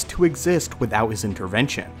would cease to exist without his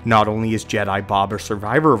intervention. Not only is Jedi Bob a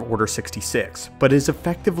survivor of Order 66, but is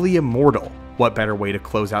effectively immortal. What better way to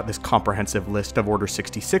close out this comprehensive list of Order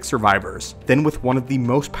 66 survivors than with one of the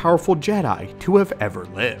most powerful Jedi to have ever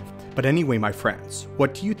lived? But anyway, my friends,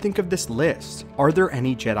 what do you think of this list? Are there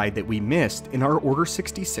any Jedi that we missed in our Order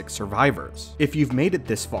 66 survivors? If you've made it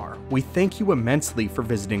this far, we thank you immensely for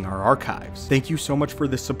visiting our archives. Thank you so much for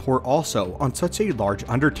the support also on such a large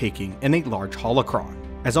undertaking and a large holocron.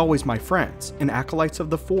 As always, my friends and acolytes of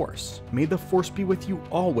the Force, may the Force be with you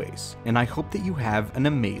always, and I hope that you have an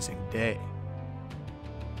amazing day.